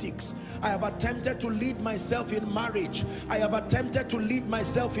politics. I have attempted to lead myself in marriage. I have attempted to lead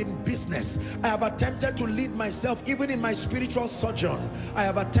myself in business. I have attempted to lead myself even in my spiritual sojourn. I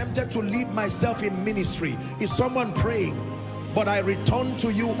have attempted to lead myself in ministry. Is someone praying? But I return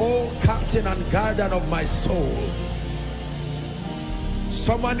to you, O captain and guardian of my soul.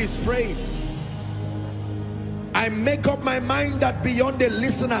 Someone is praying. I make up my mind that beyond a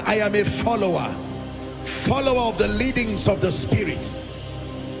listener, I am a follower. Follower of the leadings of the Spirit.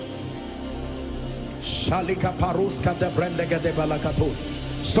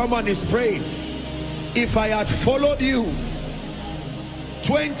 Someone is praying. If I had followed you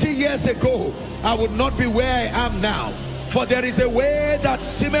 20 years ago, I would not be where I am now. For there is a way that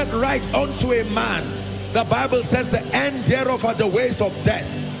seemeth right unto a man. The Bible says the end thereof are the ways of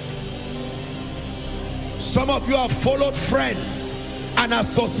death. Some of you have followed friends and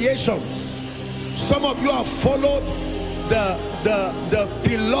associations. Some of you have followed the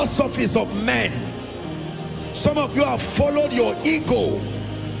philosophies of men. Some of you have followed your ego.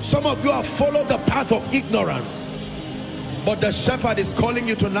 Some of you have followed the path of ignorance. But the shepherd is calling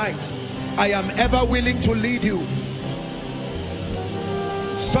you tonight. I am ever willing to lead you.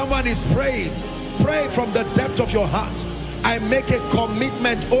 Someone is praying. Pray from the depth of your heart. I make a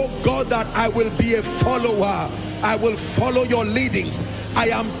commitment, oh God, that I will be a follower. I will follow your leadings. I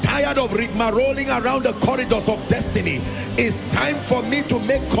am tired of rigmaroling around the corridors of destiny. It's time for me to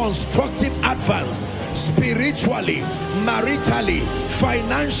make constructive advance spiritually, maritally,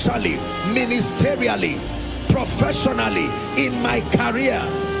 financially, ministerially, professionally, in my career.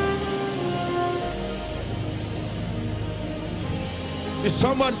 Is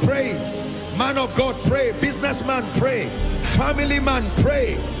someone praying? Man of God, pray. Businessman, pray. Family man,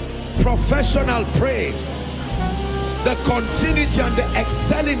 pray. Professional, pray. The continuity and the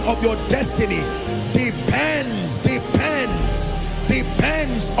excelling of your destiny depends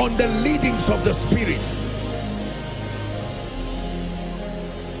depends on the leadings of the Spirit.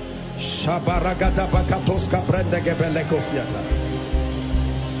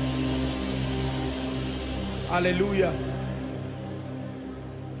 Hallelujah.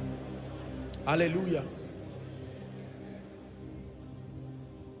 Hallelujah.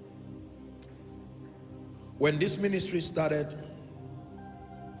 When this ministry started,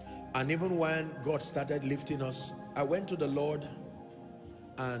 and even when God started lifting us, I went to the Lord,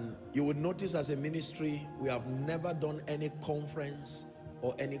 and you would notice as a ministry, we have never done any conference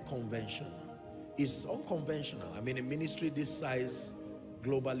or any convention. It's unconventional. I mean, a ministry this size,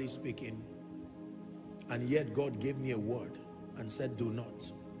 globally speaking, and yet God gave me a word and said, do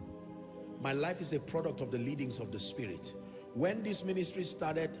not. My life is a product of the leadings of the Spirit. When this ministry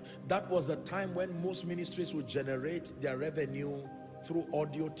started, that was the time when most ministries would generate their revenue through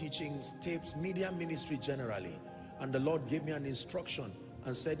audio teachings, tapes, media ministry generally. And the Lord gave me an instruction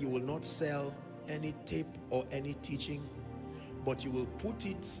and said, you will not sell any tape or any teaching, but you will put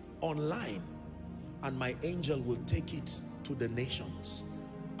it online, and my angel will take it to the nations.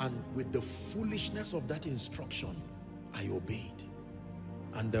 And with the foolishness of that instruction, I obeyed.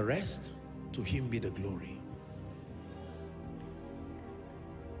 And the rest, to him be the glory.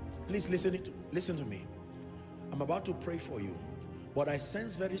 Please listen to me. I'm about to pray for you, but I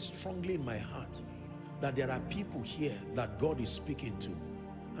sense very strongly in my heart that there are people here that God is speaking to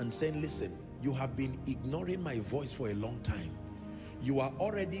and saying, listen, you have been ignoring my voice for a long time. You are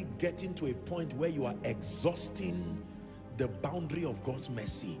already getting to a point where you are exhausting the boundary of God's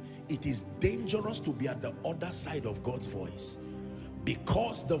mercy. It is dangerous to be at the other side of God's voice,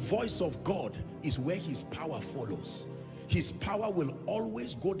 because the voice of God is where his power follows. His power will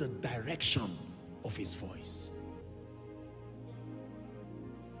always go the direction of his voice.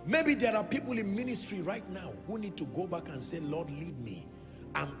 Maybe there are people in ministry right now who need to go back and say, Lord, lead me.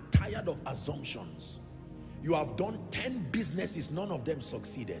 I'm tired of assumptions. You have done 10 businesses, none of them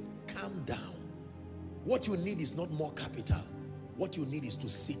succeeded. Calm down. What you need is not more capital. What you need is to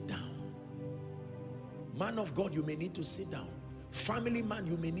sit down. Man of God, you may need to sit down. Family man,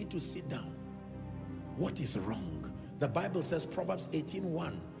 you may need to sit down. What is wrong? The Bible says, Proverbs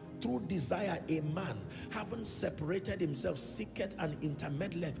 18:1, through desire a man, having separated himself, seeketh and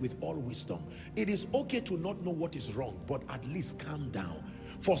intermeddleth with all wisdom. It is okay to not know what is wrong, but at least calm down.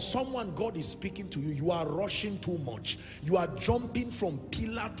 For someone, God is speaking to you, you are rushing too much. You are jumping from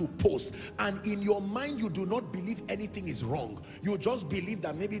pillar to post, and in your mind you do not believe anything is wrong. You just believe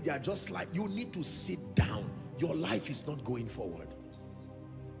that maybe they are just like, you need to sit down. Your life is not going forward.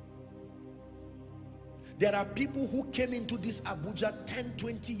 There are people who came into this Abuja 10,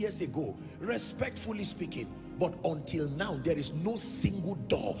 20 years ago, respectfully speaking, but until now, there is no single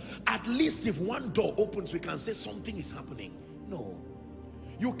door. At least if one door opens, we can say something is happening. No.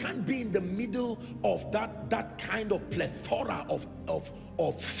 You can't be in the middle of that kind of plethora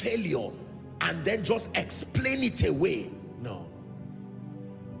of failure and then just explain it away. No.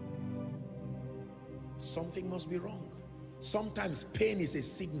 Something must be wrong. Sometimes pain is a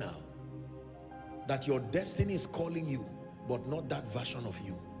signal that your destiny is calling you, but not that version of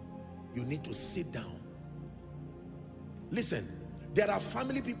you. You need to sit down. Listen, there are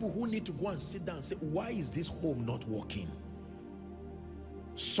family people who need to go and sit down and say, why is this home not working?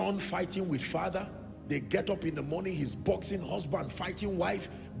 Son fighting with father. They get up in the morning, he's boxing, husband fighting wife,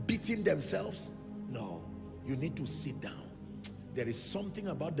 beating themselves. No, you need to sit down. There is something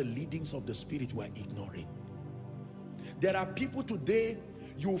about the leadings of the Spirit we are ignoring. There are people today,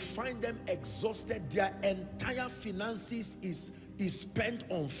 you find them exhausted. Their entire finances is spent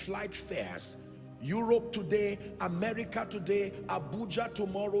on flight fares. Europe today, America today, Abuja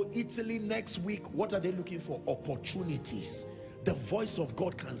tomorrow, Italy next week. What are they looking for? Opportunities. The voice of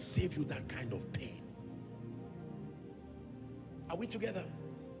God can save you that kind of pain. Are we together?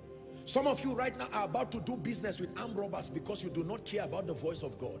 Some of you right now are about to do business with armed robbers because you do not care about the voice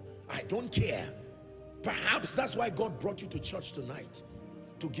of God. I don't care. Perhaps that's why God brought you to church tonight,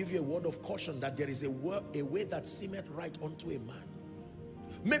 to give you a word of caution that there is a way that seemeth right unto a man.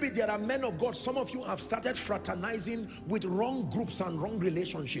 Maybe there are men of God. Some of you have started fraternizing with wrong groups and wrong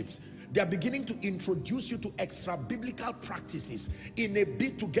relationships. They are beginning to introduce you to extra biblical practices in a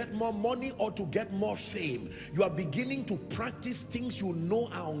bid to get more money or to get more fame. You are beginning to practice things you know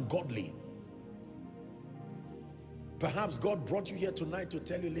are ungodly. Perhaps God brought you here tonight to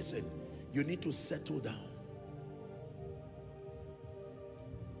tell you, listen, you need to settle down.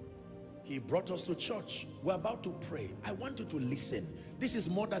 He brought us to church. We're about to pray. I want you to listen. This is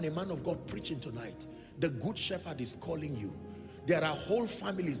more than a man of God preaching tonight. The good shepherd is calling you. There are whole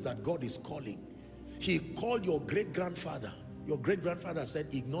families that God is calling. He called your great-grandfather. Your great-grandfather said,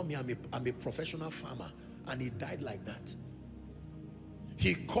 ignore me, I'm a professional farmer. And he died like that.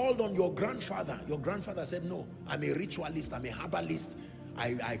 He called on your grandfather. Your grandfather said, no, I'm a ritualist, I'm a herbalist.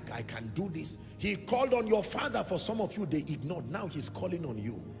 I can do this. He called on your father. For some of you, they ignored. Now he's calling on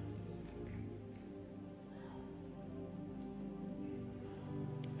you.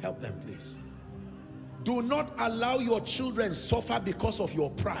 Help them, please. Do not allow your children suffer because of your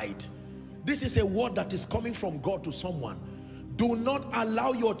pride. This is a word that is coming from God to someone. Do not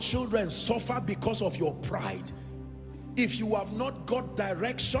allow your children suffer because of your pride. If you have not got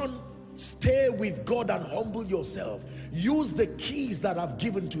direction, stay with God and humble yourself. Use the keys that I've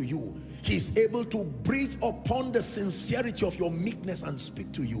given to you. He's able to breathe upon the sincerity of your meekness and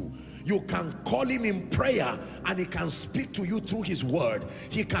speak to you. You can call him in prayer and he can speak to you through his word.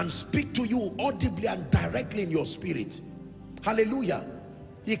 He can speak to you audibly and directly in your spirit. Hallelujah.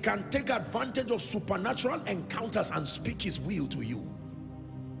 He can take advantage of supernatural encounters and speak his will to you.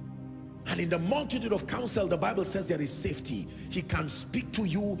 And in the multitude of counsel, the Bible says there is safety. He can speak to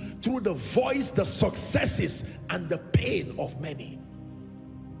you through the voice, the successes, and the pain of many.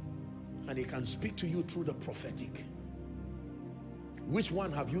 And he can speak to you through the prophetic. Which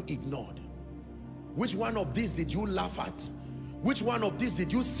one have you ignored? Which one of these did you laugh at? Which one of these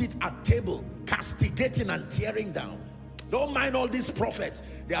did you sit at table castigating and tearing down? Don't mind all these prophets.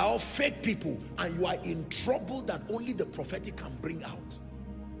 They are all fake people, and you are in trouble that only the prophetic can bring out.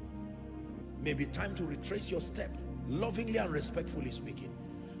 Maybe time to retrace your step, lovingly and respectfully speaking.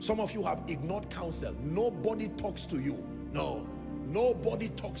 Some of you have ignored counsel. Nobody talks to you. No, nobody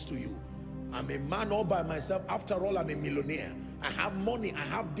talks to you. I'm a man all by myself. After all, I'm a millionaire. I have money, I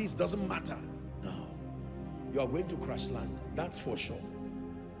have this, doesn't matter. No, you are going to crash land, that's for sure.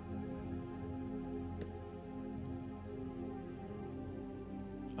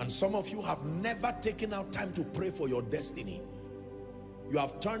 And some of you have never taken out time to pray for your destiny. You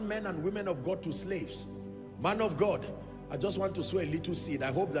have turned men and women of God to slaves. Man of God, I just want to sow a little seed.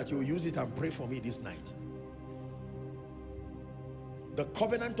 I hope that you will use it and pray for me this night. The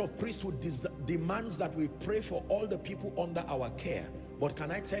covenant of priesthood demands that we pray for all the people under our care. But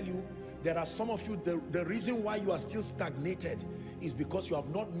can I tell you, there are some of you, the reason why you are still stagnated is because you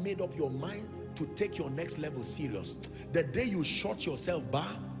have not made up your mind to take your next level serious. The day you shut yourself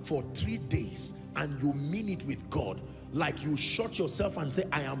bar for 3 days and you mean it with God, like you shut yourself and say,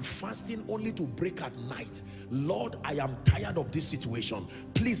 I am fasting only to break at night. Lord, I am tired of this situation.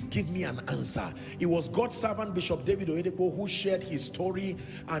 Please give me an answer. It was God's servant Bishop David Oyedepo who shared his story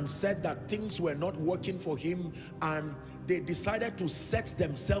and said that things were not working for him, and they decided to set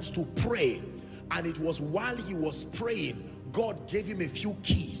themselves to pray. And it was while he was praying, God gave him a few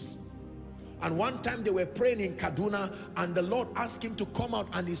keys. And one time they were praying in Kaduna, and the Lord asked him to come out,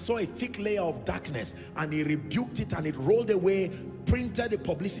 and he saw a thick layer of darkness, and he rebuked it, and it rolled away, printed a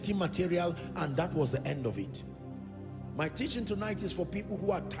publicity material, and that was the end of it. My teaching tonight is for people who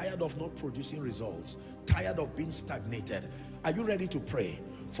are tired of not producing results, tired of being stagnated. Are you ready to pray?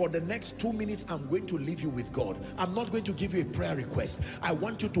 For the next 2 minutes, I'm going to leave you with God. I'm not going to give you a prayer request. I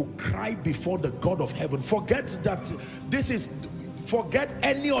want you to cry before the God of heaven. Forget that this is... Forget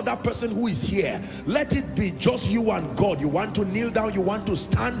any other person who is here. Let it be just you and God. You want to kneel down, you want to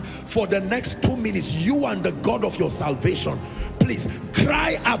stand. For the next 2 minutes, you and the God of your salvation. Please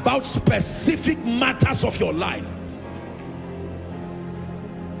cry about specific matters of your life.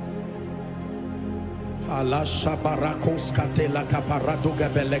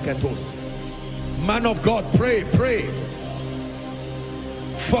 Man of God, pray, pray.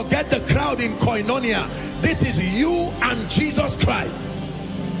 Forget the crowd in Koinonia. This is you and Jesus Christ.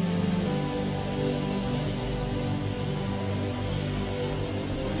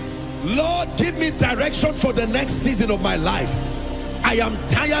 Lord, give me direction for the next season of my life. I am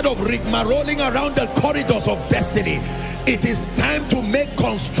tired of rigmaroling around the corridors of destiny. It is time to make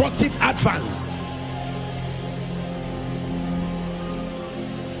constructive advance.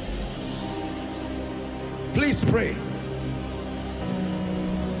 Please pray.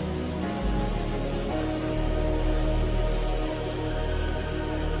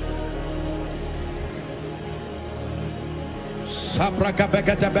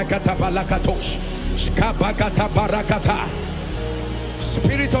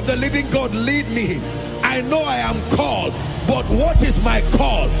 Spirit of the living God, lead me. I know I am called, but what is my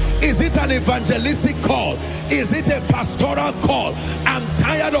call? Is it an evangelistic call? Is it a pastoral call? I'm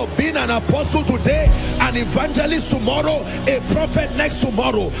tired of being an apostle today, an evangelist tomorrow, a prophet next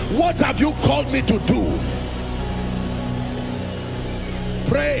tomorrow. What have you called me to do?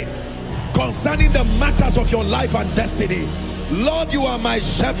 Pray concerning the matters of your life and destiny. Lord, you are my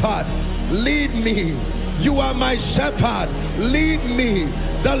shepherd. lead me. You are my shepherd, lead me.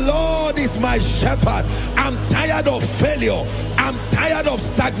 The Lord is my shepherd. I'm tired of failure. I'm tired of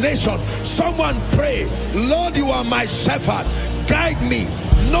stagnation. Someone pray, Lord, you are my shepherd. Guide me.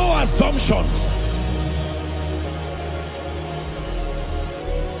 No assumptions.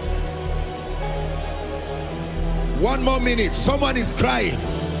 One more minute. Someone is crying.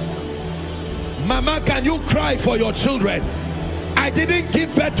 Mama, can you cry for your children? I didn't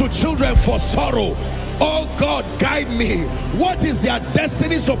give birth to children for sorrow. Oh God, guide me. What is their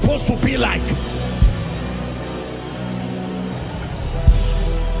destiny supposed to be like?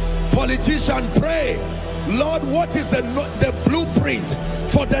 Politician, pray, Lord, what is the blueprint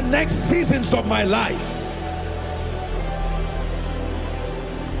for the next seasons of my life?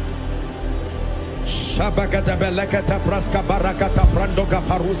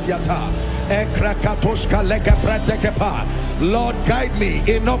 Lord, guide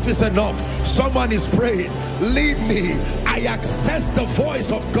me. Enough is enough. Someone is praying, lead me. I access the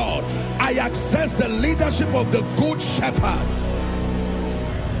voice of God. I access the leadership of the good shepherd.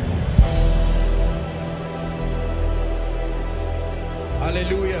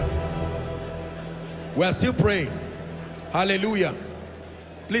 Hallelujah. We are still praying. Hallelujah.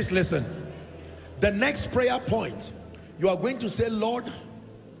 Please listen. The next prayer point, you are going to say, Lord,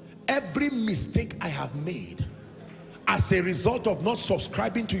 every mistake I have made as a result of not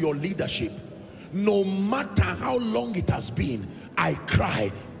subscribing to your leadership, no matter how long it has been, I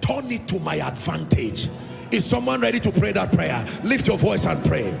cry, turn it to my advantage. Is someone ready to pray that prayer? Lift your voice and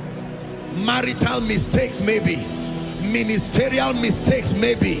pray. Marital mistakes, maybe. Ministerial mistakes,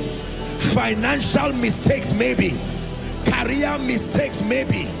 maybe. Financial mistakes, maybe. Career mistakes,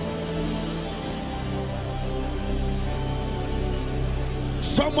 maybe.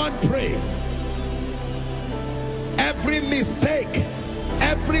 Someone pray. Every mistake,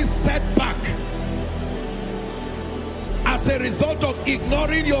 every setback, as a result of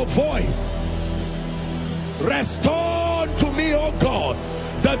ignoring your voice, restore to me, oh God,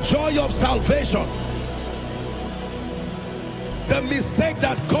 the joy of salvation. The mistake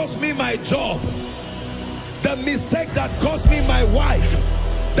that cost me my job, the mistake that cost me my wife,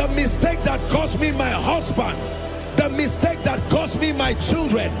 the mistake that cost me my husband, the mistake that cost me my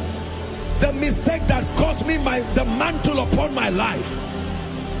children, the mistake that cost me the mantle upon my life.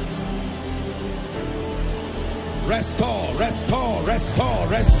 Restore, restore, restore,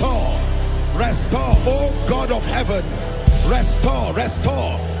 restore, restore, oh God of heaven. Restore,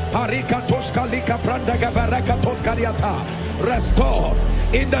 restore. Restore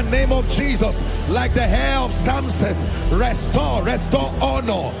in the name of Jesus, like the hair of Samson. Restore, restore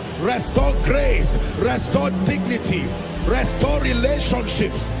honor, restore grace, restore dignity, restore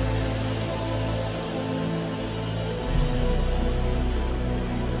relationships.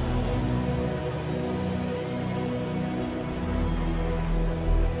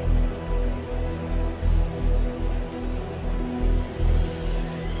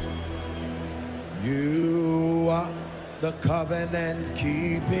 You are the covenant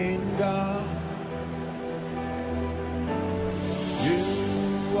keeping God.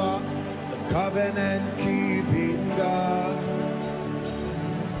 You are the covenant keeping God.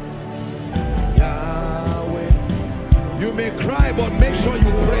 Yahweh. You may cry, but make sure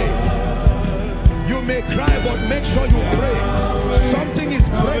you pray. You may cry, but make sure you pray. Something is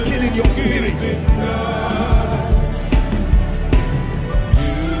breaking in your spirit.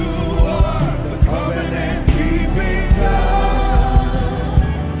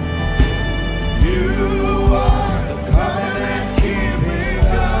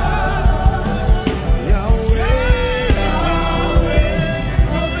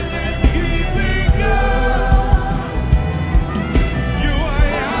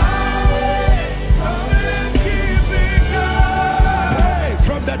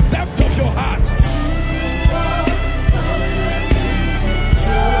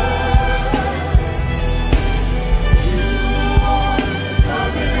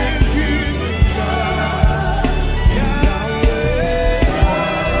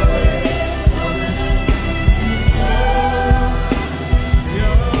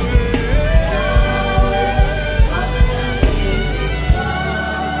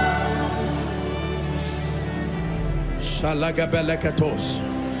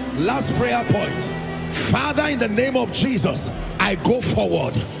 Last prayer point. Father, in the name of Jesus, I go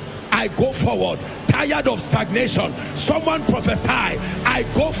forward. I go forward. Tired of stagnation. Someone prophesy. I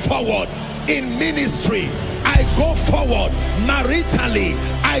go forward in ministry. I go forward maritally.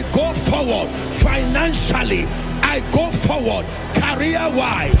 I go forward financially. I go forward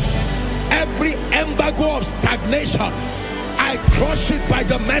career-wise. Every embargo of stagnation, I I crush it by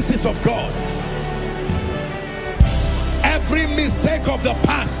the mercies of God. Every mistake of the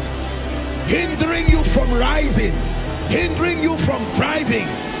past hindering you from rising, hindering you from thriving,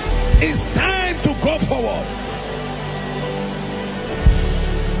 it's time to go forward.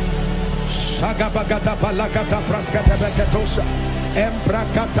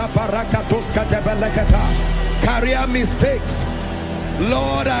 Career mistakes,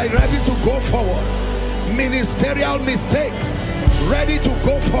 Lord, I'm ready to go forward. Ministerial mistakes, ready to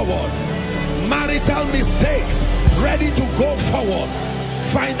go forward. Marital mistakes, ready to go forward.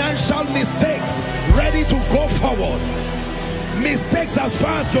 Financial mistakes, ready to go forward. Mistakes as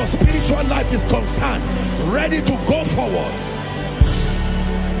far as your spiritual life is concerned, ready to go forward.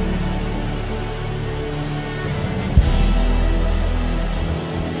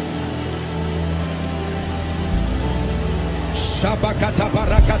 Shabakata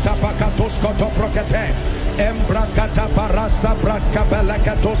barakata pakatoskoto prokete embrakata barasa braska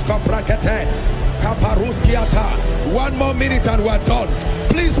belakatosko brakete kaparuskiata. 1 more minute and we're done.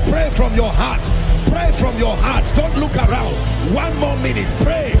 Please pray from your heart. Pray from your heart. Don't look around. 1 more minute.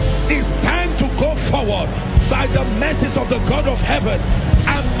 Pray. It's time to go forward. By the mercies of the God of heaven,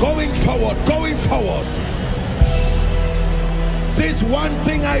 I'm going forward. Going forward. This one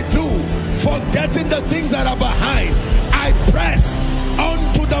thing I do, forgetting the things that are behind, I press on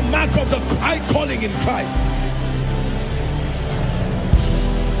to the mark of the high calling in Christ.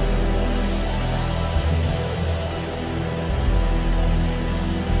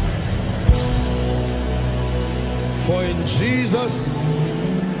 For in Jesus'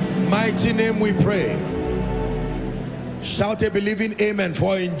 mighty name we pray. Shout a believing amen.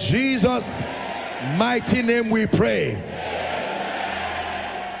 For in Jesus' mighty name we pray.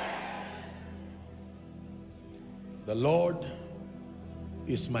 The Lord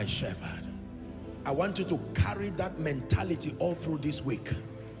is my shepherd. I want you to carry that mentality all through this week.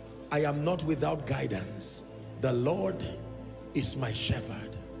 I am not without guidance. The Lord is my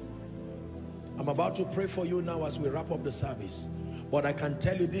shepherd. I'm about to pray for you now as we wrap up the service. But I can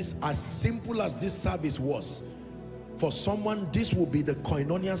tell you this, as simple as this service was, for someone, this will be the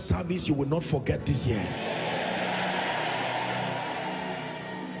koinonia service you will not forget this year.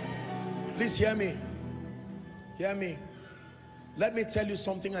 Please hear me. Hear me. Let me tell you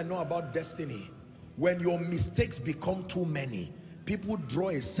something I know about destiny. When your mistakes become too many, people draw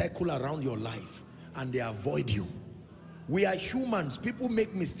a circle around your life and they avoid you. We are humans. People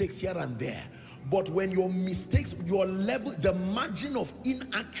make mistakes here and there. But when your mistakes, your level, the margin of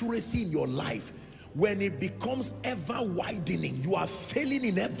inaccuracy in your life, when it becomes ever widening, you are failing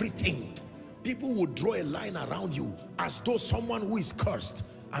in everything, people will draw a line around you as though someone who is cursed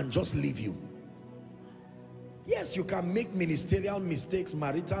and just leave you. Yes, you can make ministerial mistakes,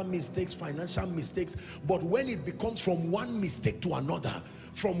 marital mistakes, financial mistakes, but when it becomes from one mistake to another,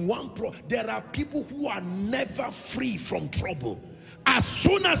 from there are people who are never free from trouble. As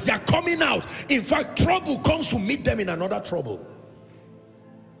soon as they are coming out, in fact, trouble comes to meet them in another trouble.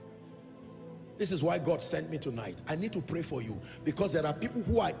 This is why God sent me tonight. I need to pray for you because there are people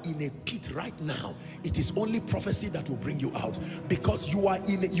who are in a pit right now. It is only prophecy that will bring you out, because you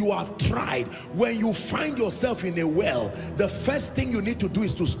have tried. When you find yourself in a well, the first thing you need to do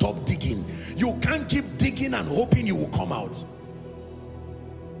is to stop digging. You can't keep digging and hoping you will come out.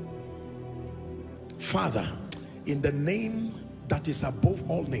 Father, in the name that is above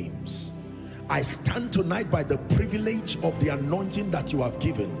all names, I stand tonight by the privilege of the anointing that you have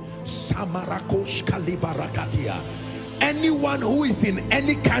given. Anyone who is in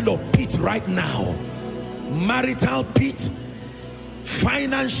any kind of pit right now, marital pit,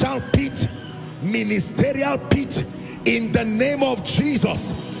 financial pit, ministerial pit, in the name of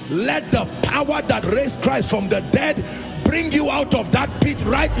Jesus, let the power that raised Christ from the dead bring you out of that pit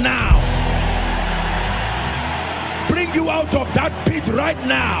right now. Bring you out of that pit right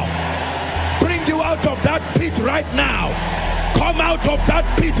now. Bring you out of that pit right now. Come out of that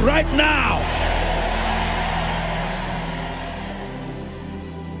pit right now.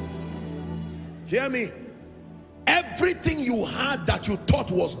 Hear me. Everything you had that you thought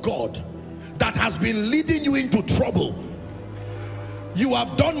was God, that has been leading you into trouble, you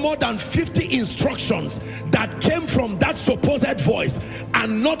have done more than 50 instructions that came from that supposed voice,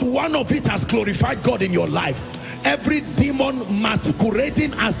 and not one of it has glorified God in your life. Every demon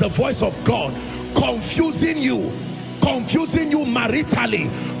masquerading as the voice of God, confusing you maritally,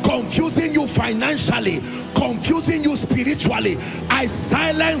 confusing you financially, confusing you spiritually, I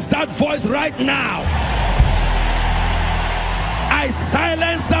silence that voice right now. I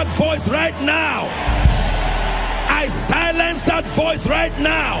silence that voice right now. I silence that voice right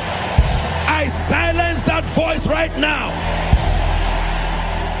now. I silence that voice right now.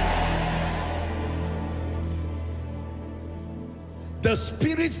 the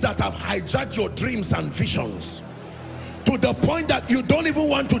spirits that have hijacked your dreams and visions, to the point that you don't even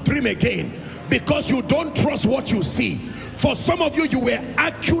want to dream again because you don't trust what you see. For some of you, you were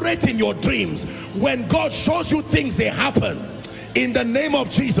accurate in your dreams. When God shows you things, they happen. In the name of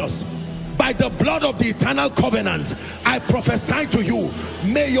Jesus, by the blood of the eternal covenant, I prophesy to you,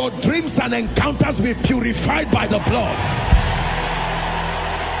 may your dreams and encounters be purified by the blood.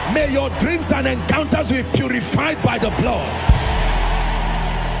 May your dreams and encounters be purified by the blood.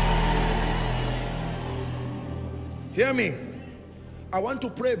 Hear me. I want to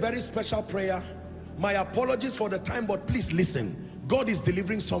pray a very special prayer. My apologies for the time, but please listen. God is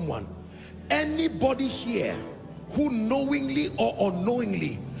delivering someone. Anybody here who knowingly or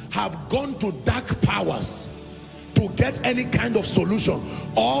unknowingly have gone to dark powers to get any kind of solution,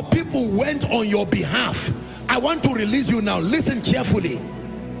 or people went on your behalf, I want to release you now. Listen carefully.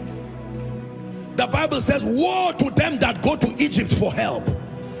 The Bible says, woe to them that go to Egypt for help.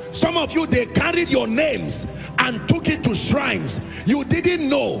 Some of you, they carried your names and took it to shrines. You didn't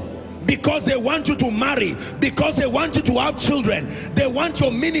know, because they want you to marry, because they want you to have children, they want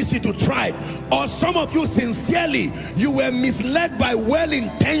your ministry to thrive. Or some of you, sincerely, you were misled by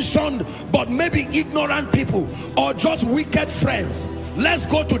well-intentioned but maybe ignorant people, or just wicked friends. Let's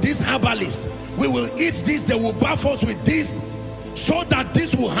go to this herbalist, we will eat this, they will buff us with this, so that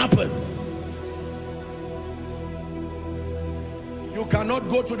this will happen. You cannot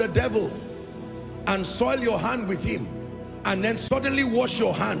go to the devil and soil your hand with him and then suddenly wash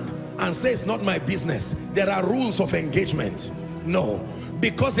your hand and say it's not my business. There are rules of engagement. No,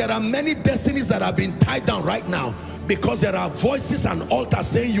 because there are many destinies that have been tied down right now, because there are voices and altars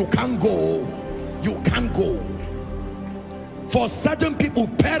saying you can't go, you can't go. For certain people,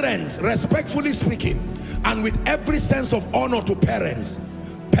 parents, respectfully speaking, and with every sense of honor to parents,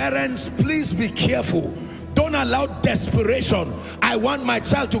 please be careful. Don't allow desperation. I want my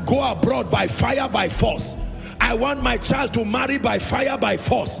child to go abroad by fire, by force. I want my child to marry by fire, by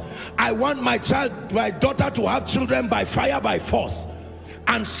force. I want my daughter to have children by fire, by force.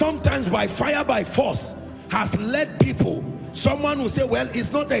 And sometimes by fire, by force has led people. Someone will say, well,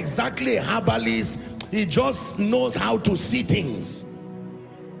 it's not exactly a herbalist, he just knows how to see things.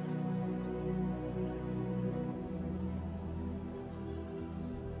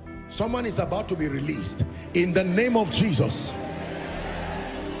 Someone is about to be released in the name of Jesus.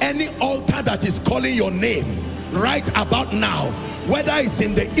 Any altar that is calling your name right about now, whether it's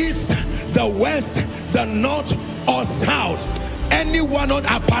in the east, the west, the north or south, anyone on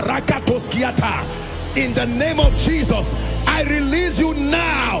Aparaka Toskiata, in the name of Jesus, I release you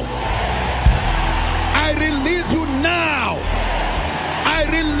now. I release you now. I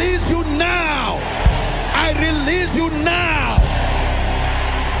release you now. I release you now.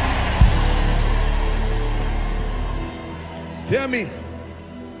 Hear me.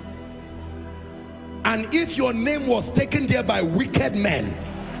 And if your name was taken there by wicked men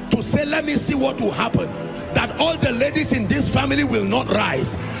to say, let me see what will happen, that all the ladies in this family will not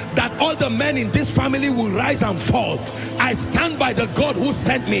rise, that all the men in this family will rise and fall, I stand by the God who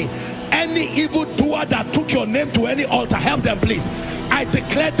sent me. Any evil doer that took your name to any altar, help them please. I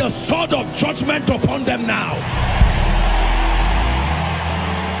declare the sword of judgment upon them now.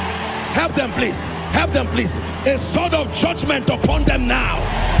 Help them please. Help them please. A sword of judgment upon them now.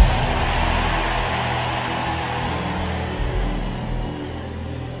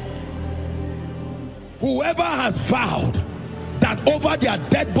 Whoever has vowed that over their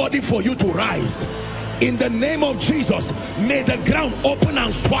dead body for you to rise, in the name of Jesus, may the ground open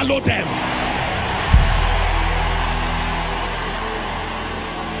and swallow them.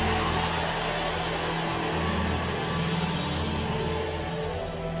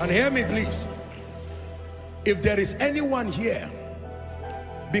 And hear me please. If there is anyone here,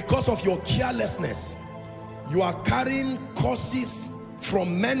 because of your carelessness, you are carrying curses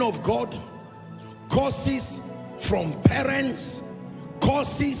from men of God, curses from parents,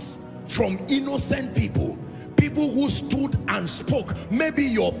 curses from innocent people, people who stood and spoke, maybe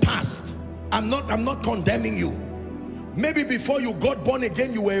your past. I'm not condemning you. Maybe before you got born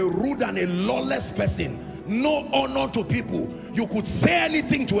again, you were a rude and a lawless person, no honor to people. You could say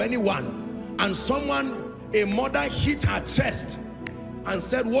anything to anyone, and someone, a mother, hit her chest and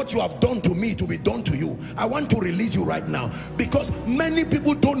said, what you have done to me to be done to you. I want to release you right now, because many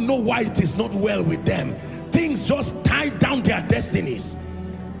people don't know why it is not well with them. Things just tie down their destinies.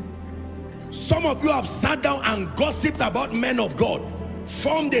 Some of you have sat down and gossiped about men of God,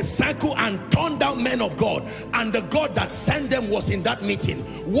 formed a circle and turned down men of God, and the God that sent them was in that meeting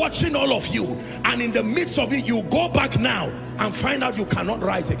watching all of you, and in the midst of it you go back now and find out you cannot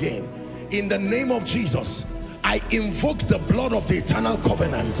rise again. In the name of Jesus, I I invoke the blood of the eternal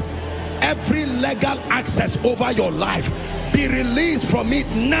covenant. Every legal access over your life, be released from it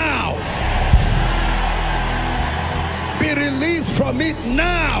now. Be released from it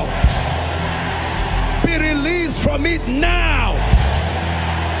now. Be released from it now.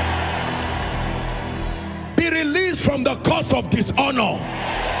 Be released from the cause of dishonor.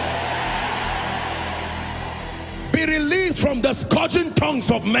 Be released from the scourging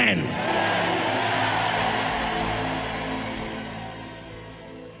tongues of men.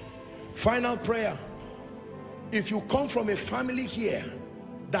 Final prayer. If you come from a family here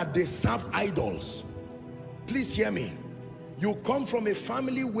that they serve idols, please hear me. You come from a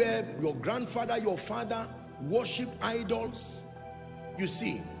family where your grandfather, your father worship idols. You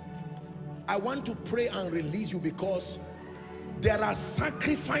see, I want to pray and release you, because there are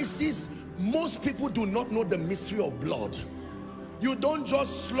sacrifices. Most people do not know the mystery of blood. You don't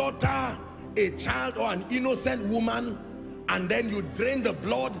just slaughter a child or an innocent woman and then you drain the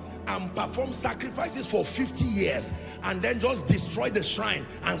blood and perform sacrifices for 50 years and then just destroy the shrine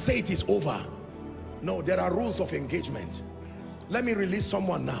and say it is over. No, there are rules of engagement. Let me release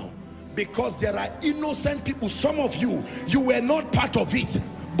someone now, because there are innocent people. Some of you, you were not part of it,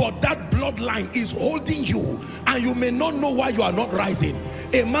 but that bloodline is holding you and you may not know why you are not rising.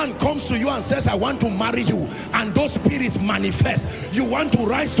 A man comes to you and says, I want to marry you, and those spirits manifest. You want to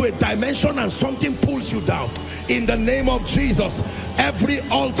rise to a dimension and something pulls you down. In the name of Jesus, every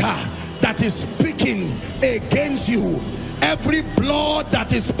altar that is speaking against you, every blood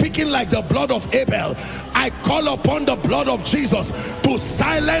that is speaking like the blood of Abel, I call upon the blood of Jesus to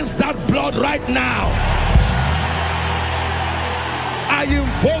silence that blood right now. I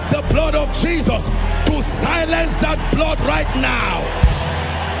invoke the blood of Jesus to silence that blood right now.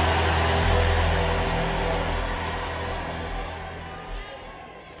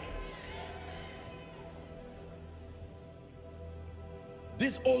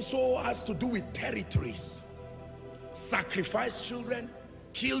 This also has to do with territories. Sacrificed children,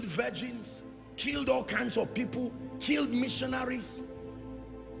 killed virgins, killed all kinds of people, killed missionaries.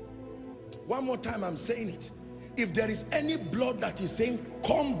 One more time, I'm saying it. If there is any blood that is saying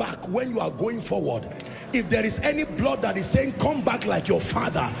come back when you are going forward, if there is any blood that is saying come back like your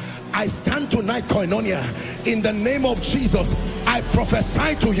father, I stand tonight, Koinonia, in the name of Jesus. I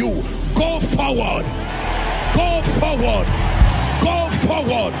prophesy to you, go forward, go forward, go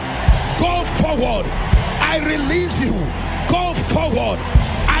forward, go forward. I release you, go forward.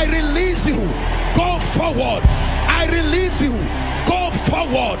 I release you, go forward. I release you, go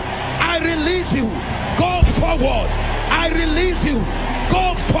forward. I release you, go forward. I release you,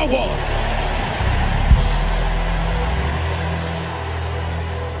 go forward.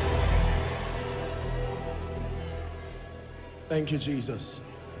 Thank you, Jesus.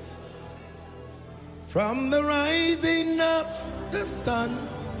 From the rising of the sun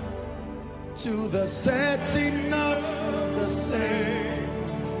to the setting of the same,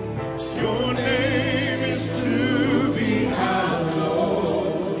 your name is to be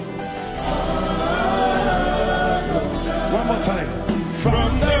hallowed. One more time.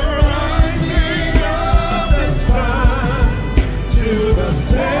 From the rising of the sun to the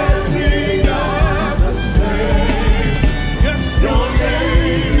setting of the same, yes, your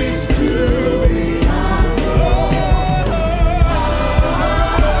name is to be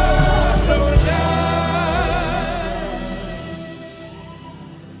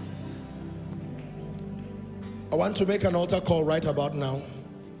I want to make an altar call right about now.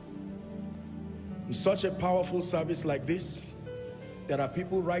 In such a powerful service like this, there are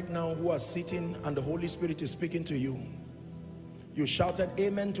people right now who are sitting and the Holy Spirit is speaking to you. You shouted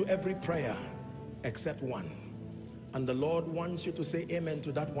amen to every prayer except one. And the Lord wants you to say amen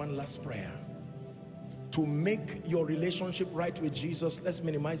to that one last prayer. To make your relationship right with Jesus, let's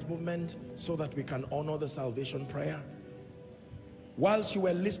minimize movement so that we can honor the salvation prayer. Whilst you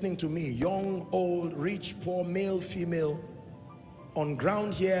were listening to me, young, old, rich, poor, male, female, on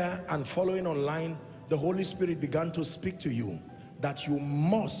ground here and following online, the Holy Spirit began to speak to you that you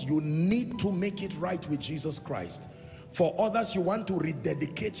need to make it right with Jesus Christ. For others, you want to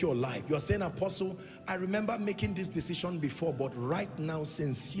rededicate your life. You're saying, Apostle, I remember making this decision before, but right now,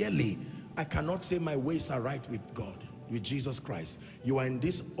 sincerely, I cannot say my ways are right with God, with Jesus Christ. You are in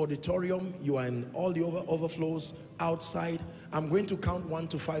this auditorium, you are in all the overflows outside. I'm going to count 1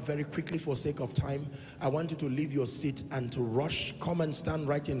 to 5 very quickly for sake of time. I want you to leave your seat and to rush. Come and stand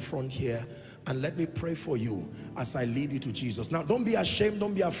right in front here and let me pray for you as I lead you to Jesus. Now, don't be ashamed,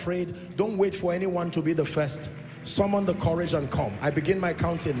 don't be afraid. Don't wait for anyone to be the first. Summon the courage and come. I begin my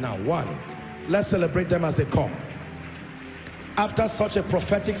counting now. 1. Let's celebrate them as they come. After such a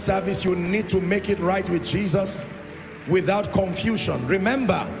prophetic service, you need to make it right with Jesus without confusion.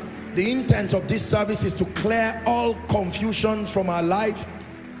 Remember, the intent of this service is to clear all confusion from our life.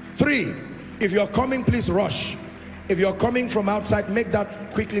 3, if you're coming, please rush. If you're coming from outside, make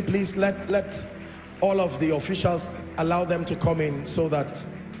that quickly, please. Let all of the officials allow them to come in so that...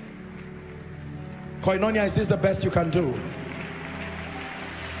 Koinonia, is this the best you can do?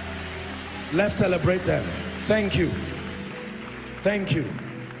 Let's celebrate them. Thank you. Thank you.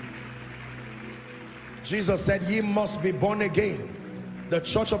 Jesus said, ye must be born again. The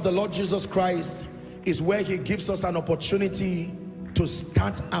church of the Lord Jesus Christ is where he gives us an opportunity to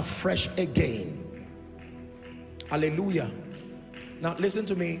start afresh again. Hallelujah. Now listen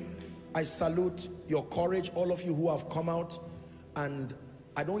to me. I salute your courage, all of you who have come out, and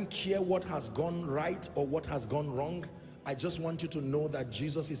I don't care what has gone right or what has gone wrong. I just want you to know that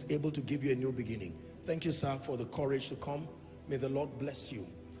Jesus is able to give you a new beginning. Thank you, sir, for the courage to come. May the Lord bless you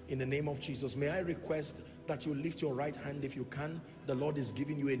in the name of Jesus. May I request that you lift your right hand if you can. The Lord is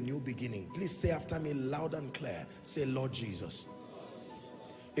giving you a new beginning. Please say after me loud and clear. Say, Lord Jesus.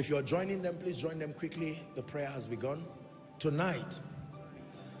 If you're joining them, please join them quickly. The prayer has begun. Tonight,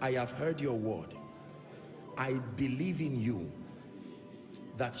 I have heard your word. I believe in you,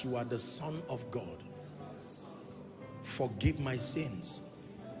 that you are the Son of God. Forgive my sins.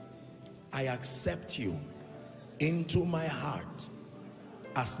 I accept you into my heart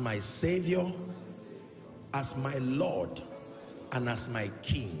as my Savior, as my Lord, and as my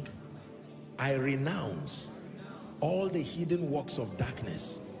King. I renounce all the hidden works of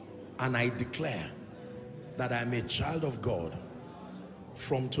darkness, and I declare that I am a child of God.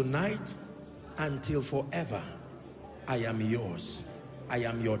 From tonight until forever, I am yours. I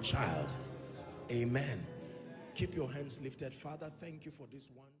am your child. Amen. Keep your hands lifted. Father, thank you for this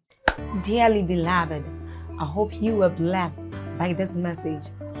one. Dearly beloved, I hope you were blessed by this message.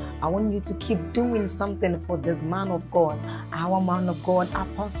 I want you to keep doing something for this man of God, our man of God,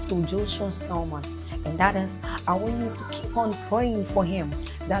 Apostle Joshua Selman. And that is, I want you to keep on praying for him,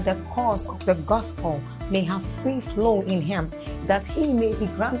 that the cause of the gospel may have free flow in him, that he may be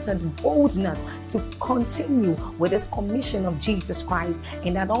granted boldness to continue with this commission of Jesus Christ,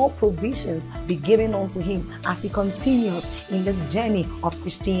 and that all provisions be given unto him as he continues in this journey of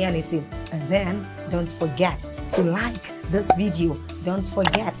Christianity. And then don't forget to like this video. Don't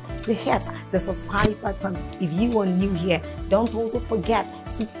forget to hit the subscribe button if you are new here. Don't also forget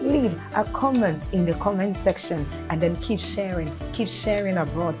to leave a comment in the comment section, and then keep sharing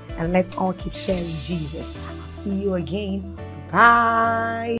abroad, and let's all keep sharing Jesus. I'll see you again. Bye.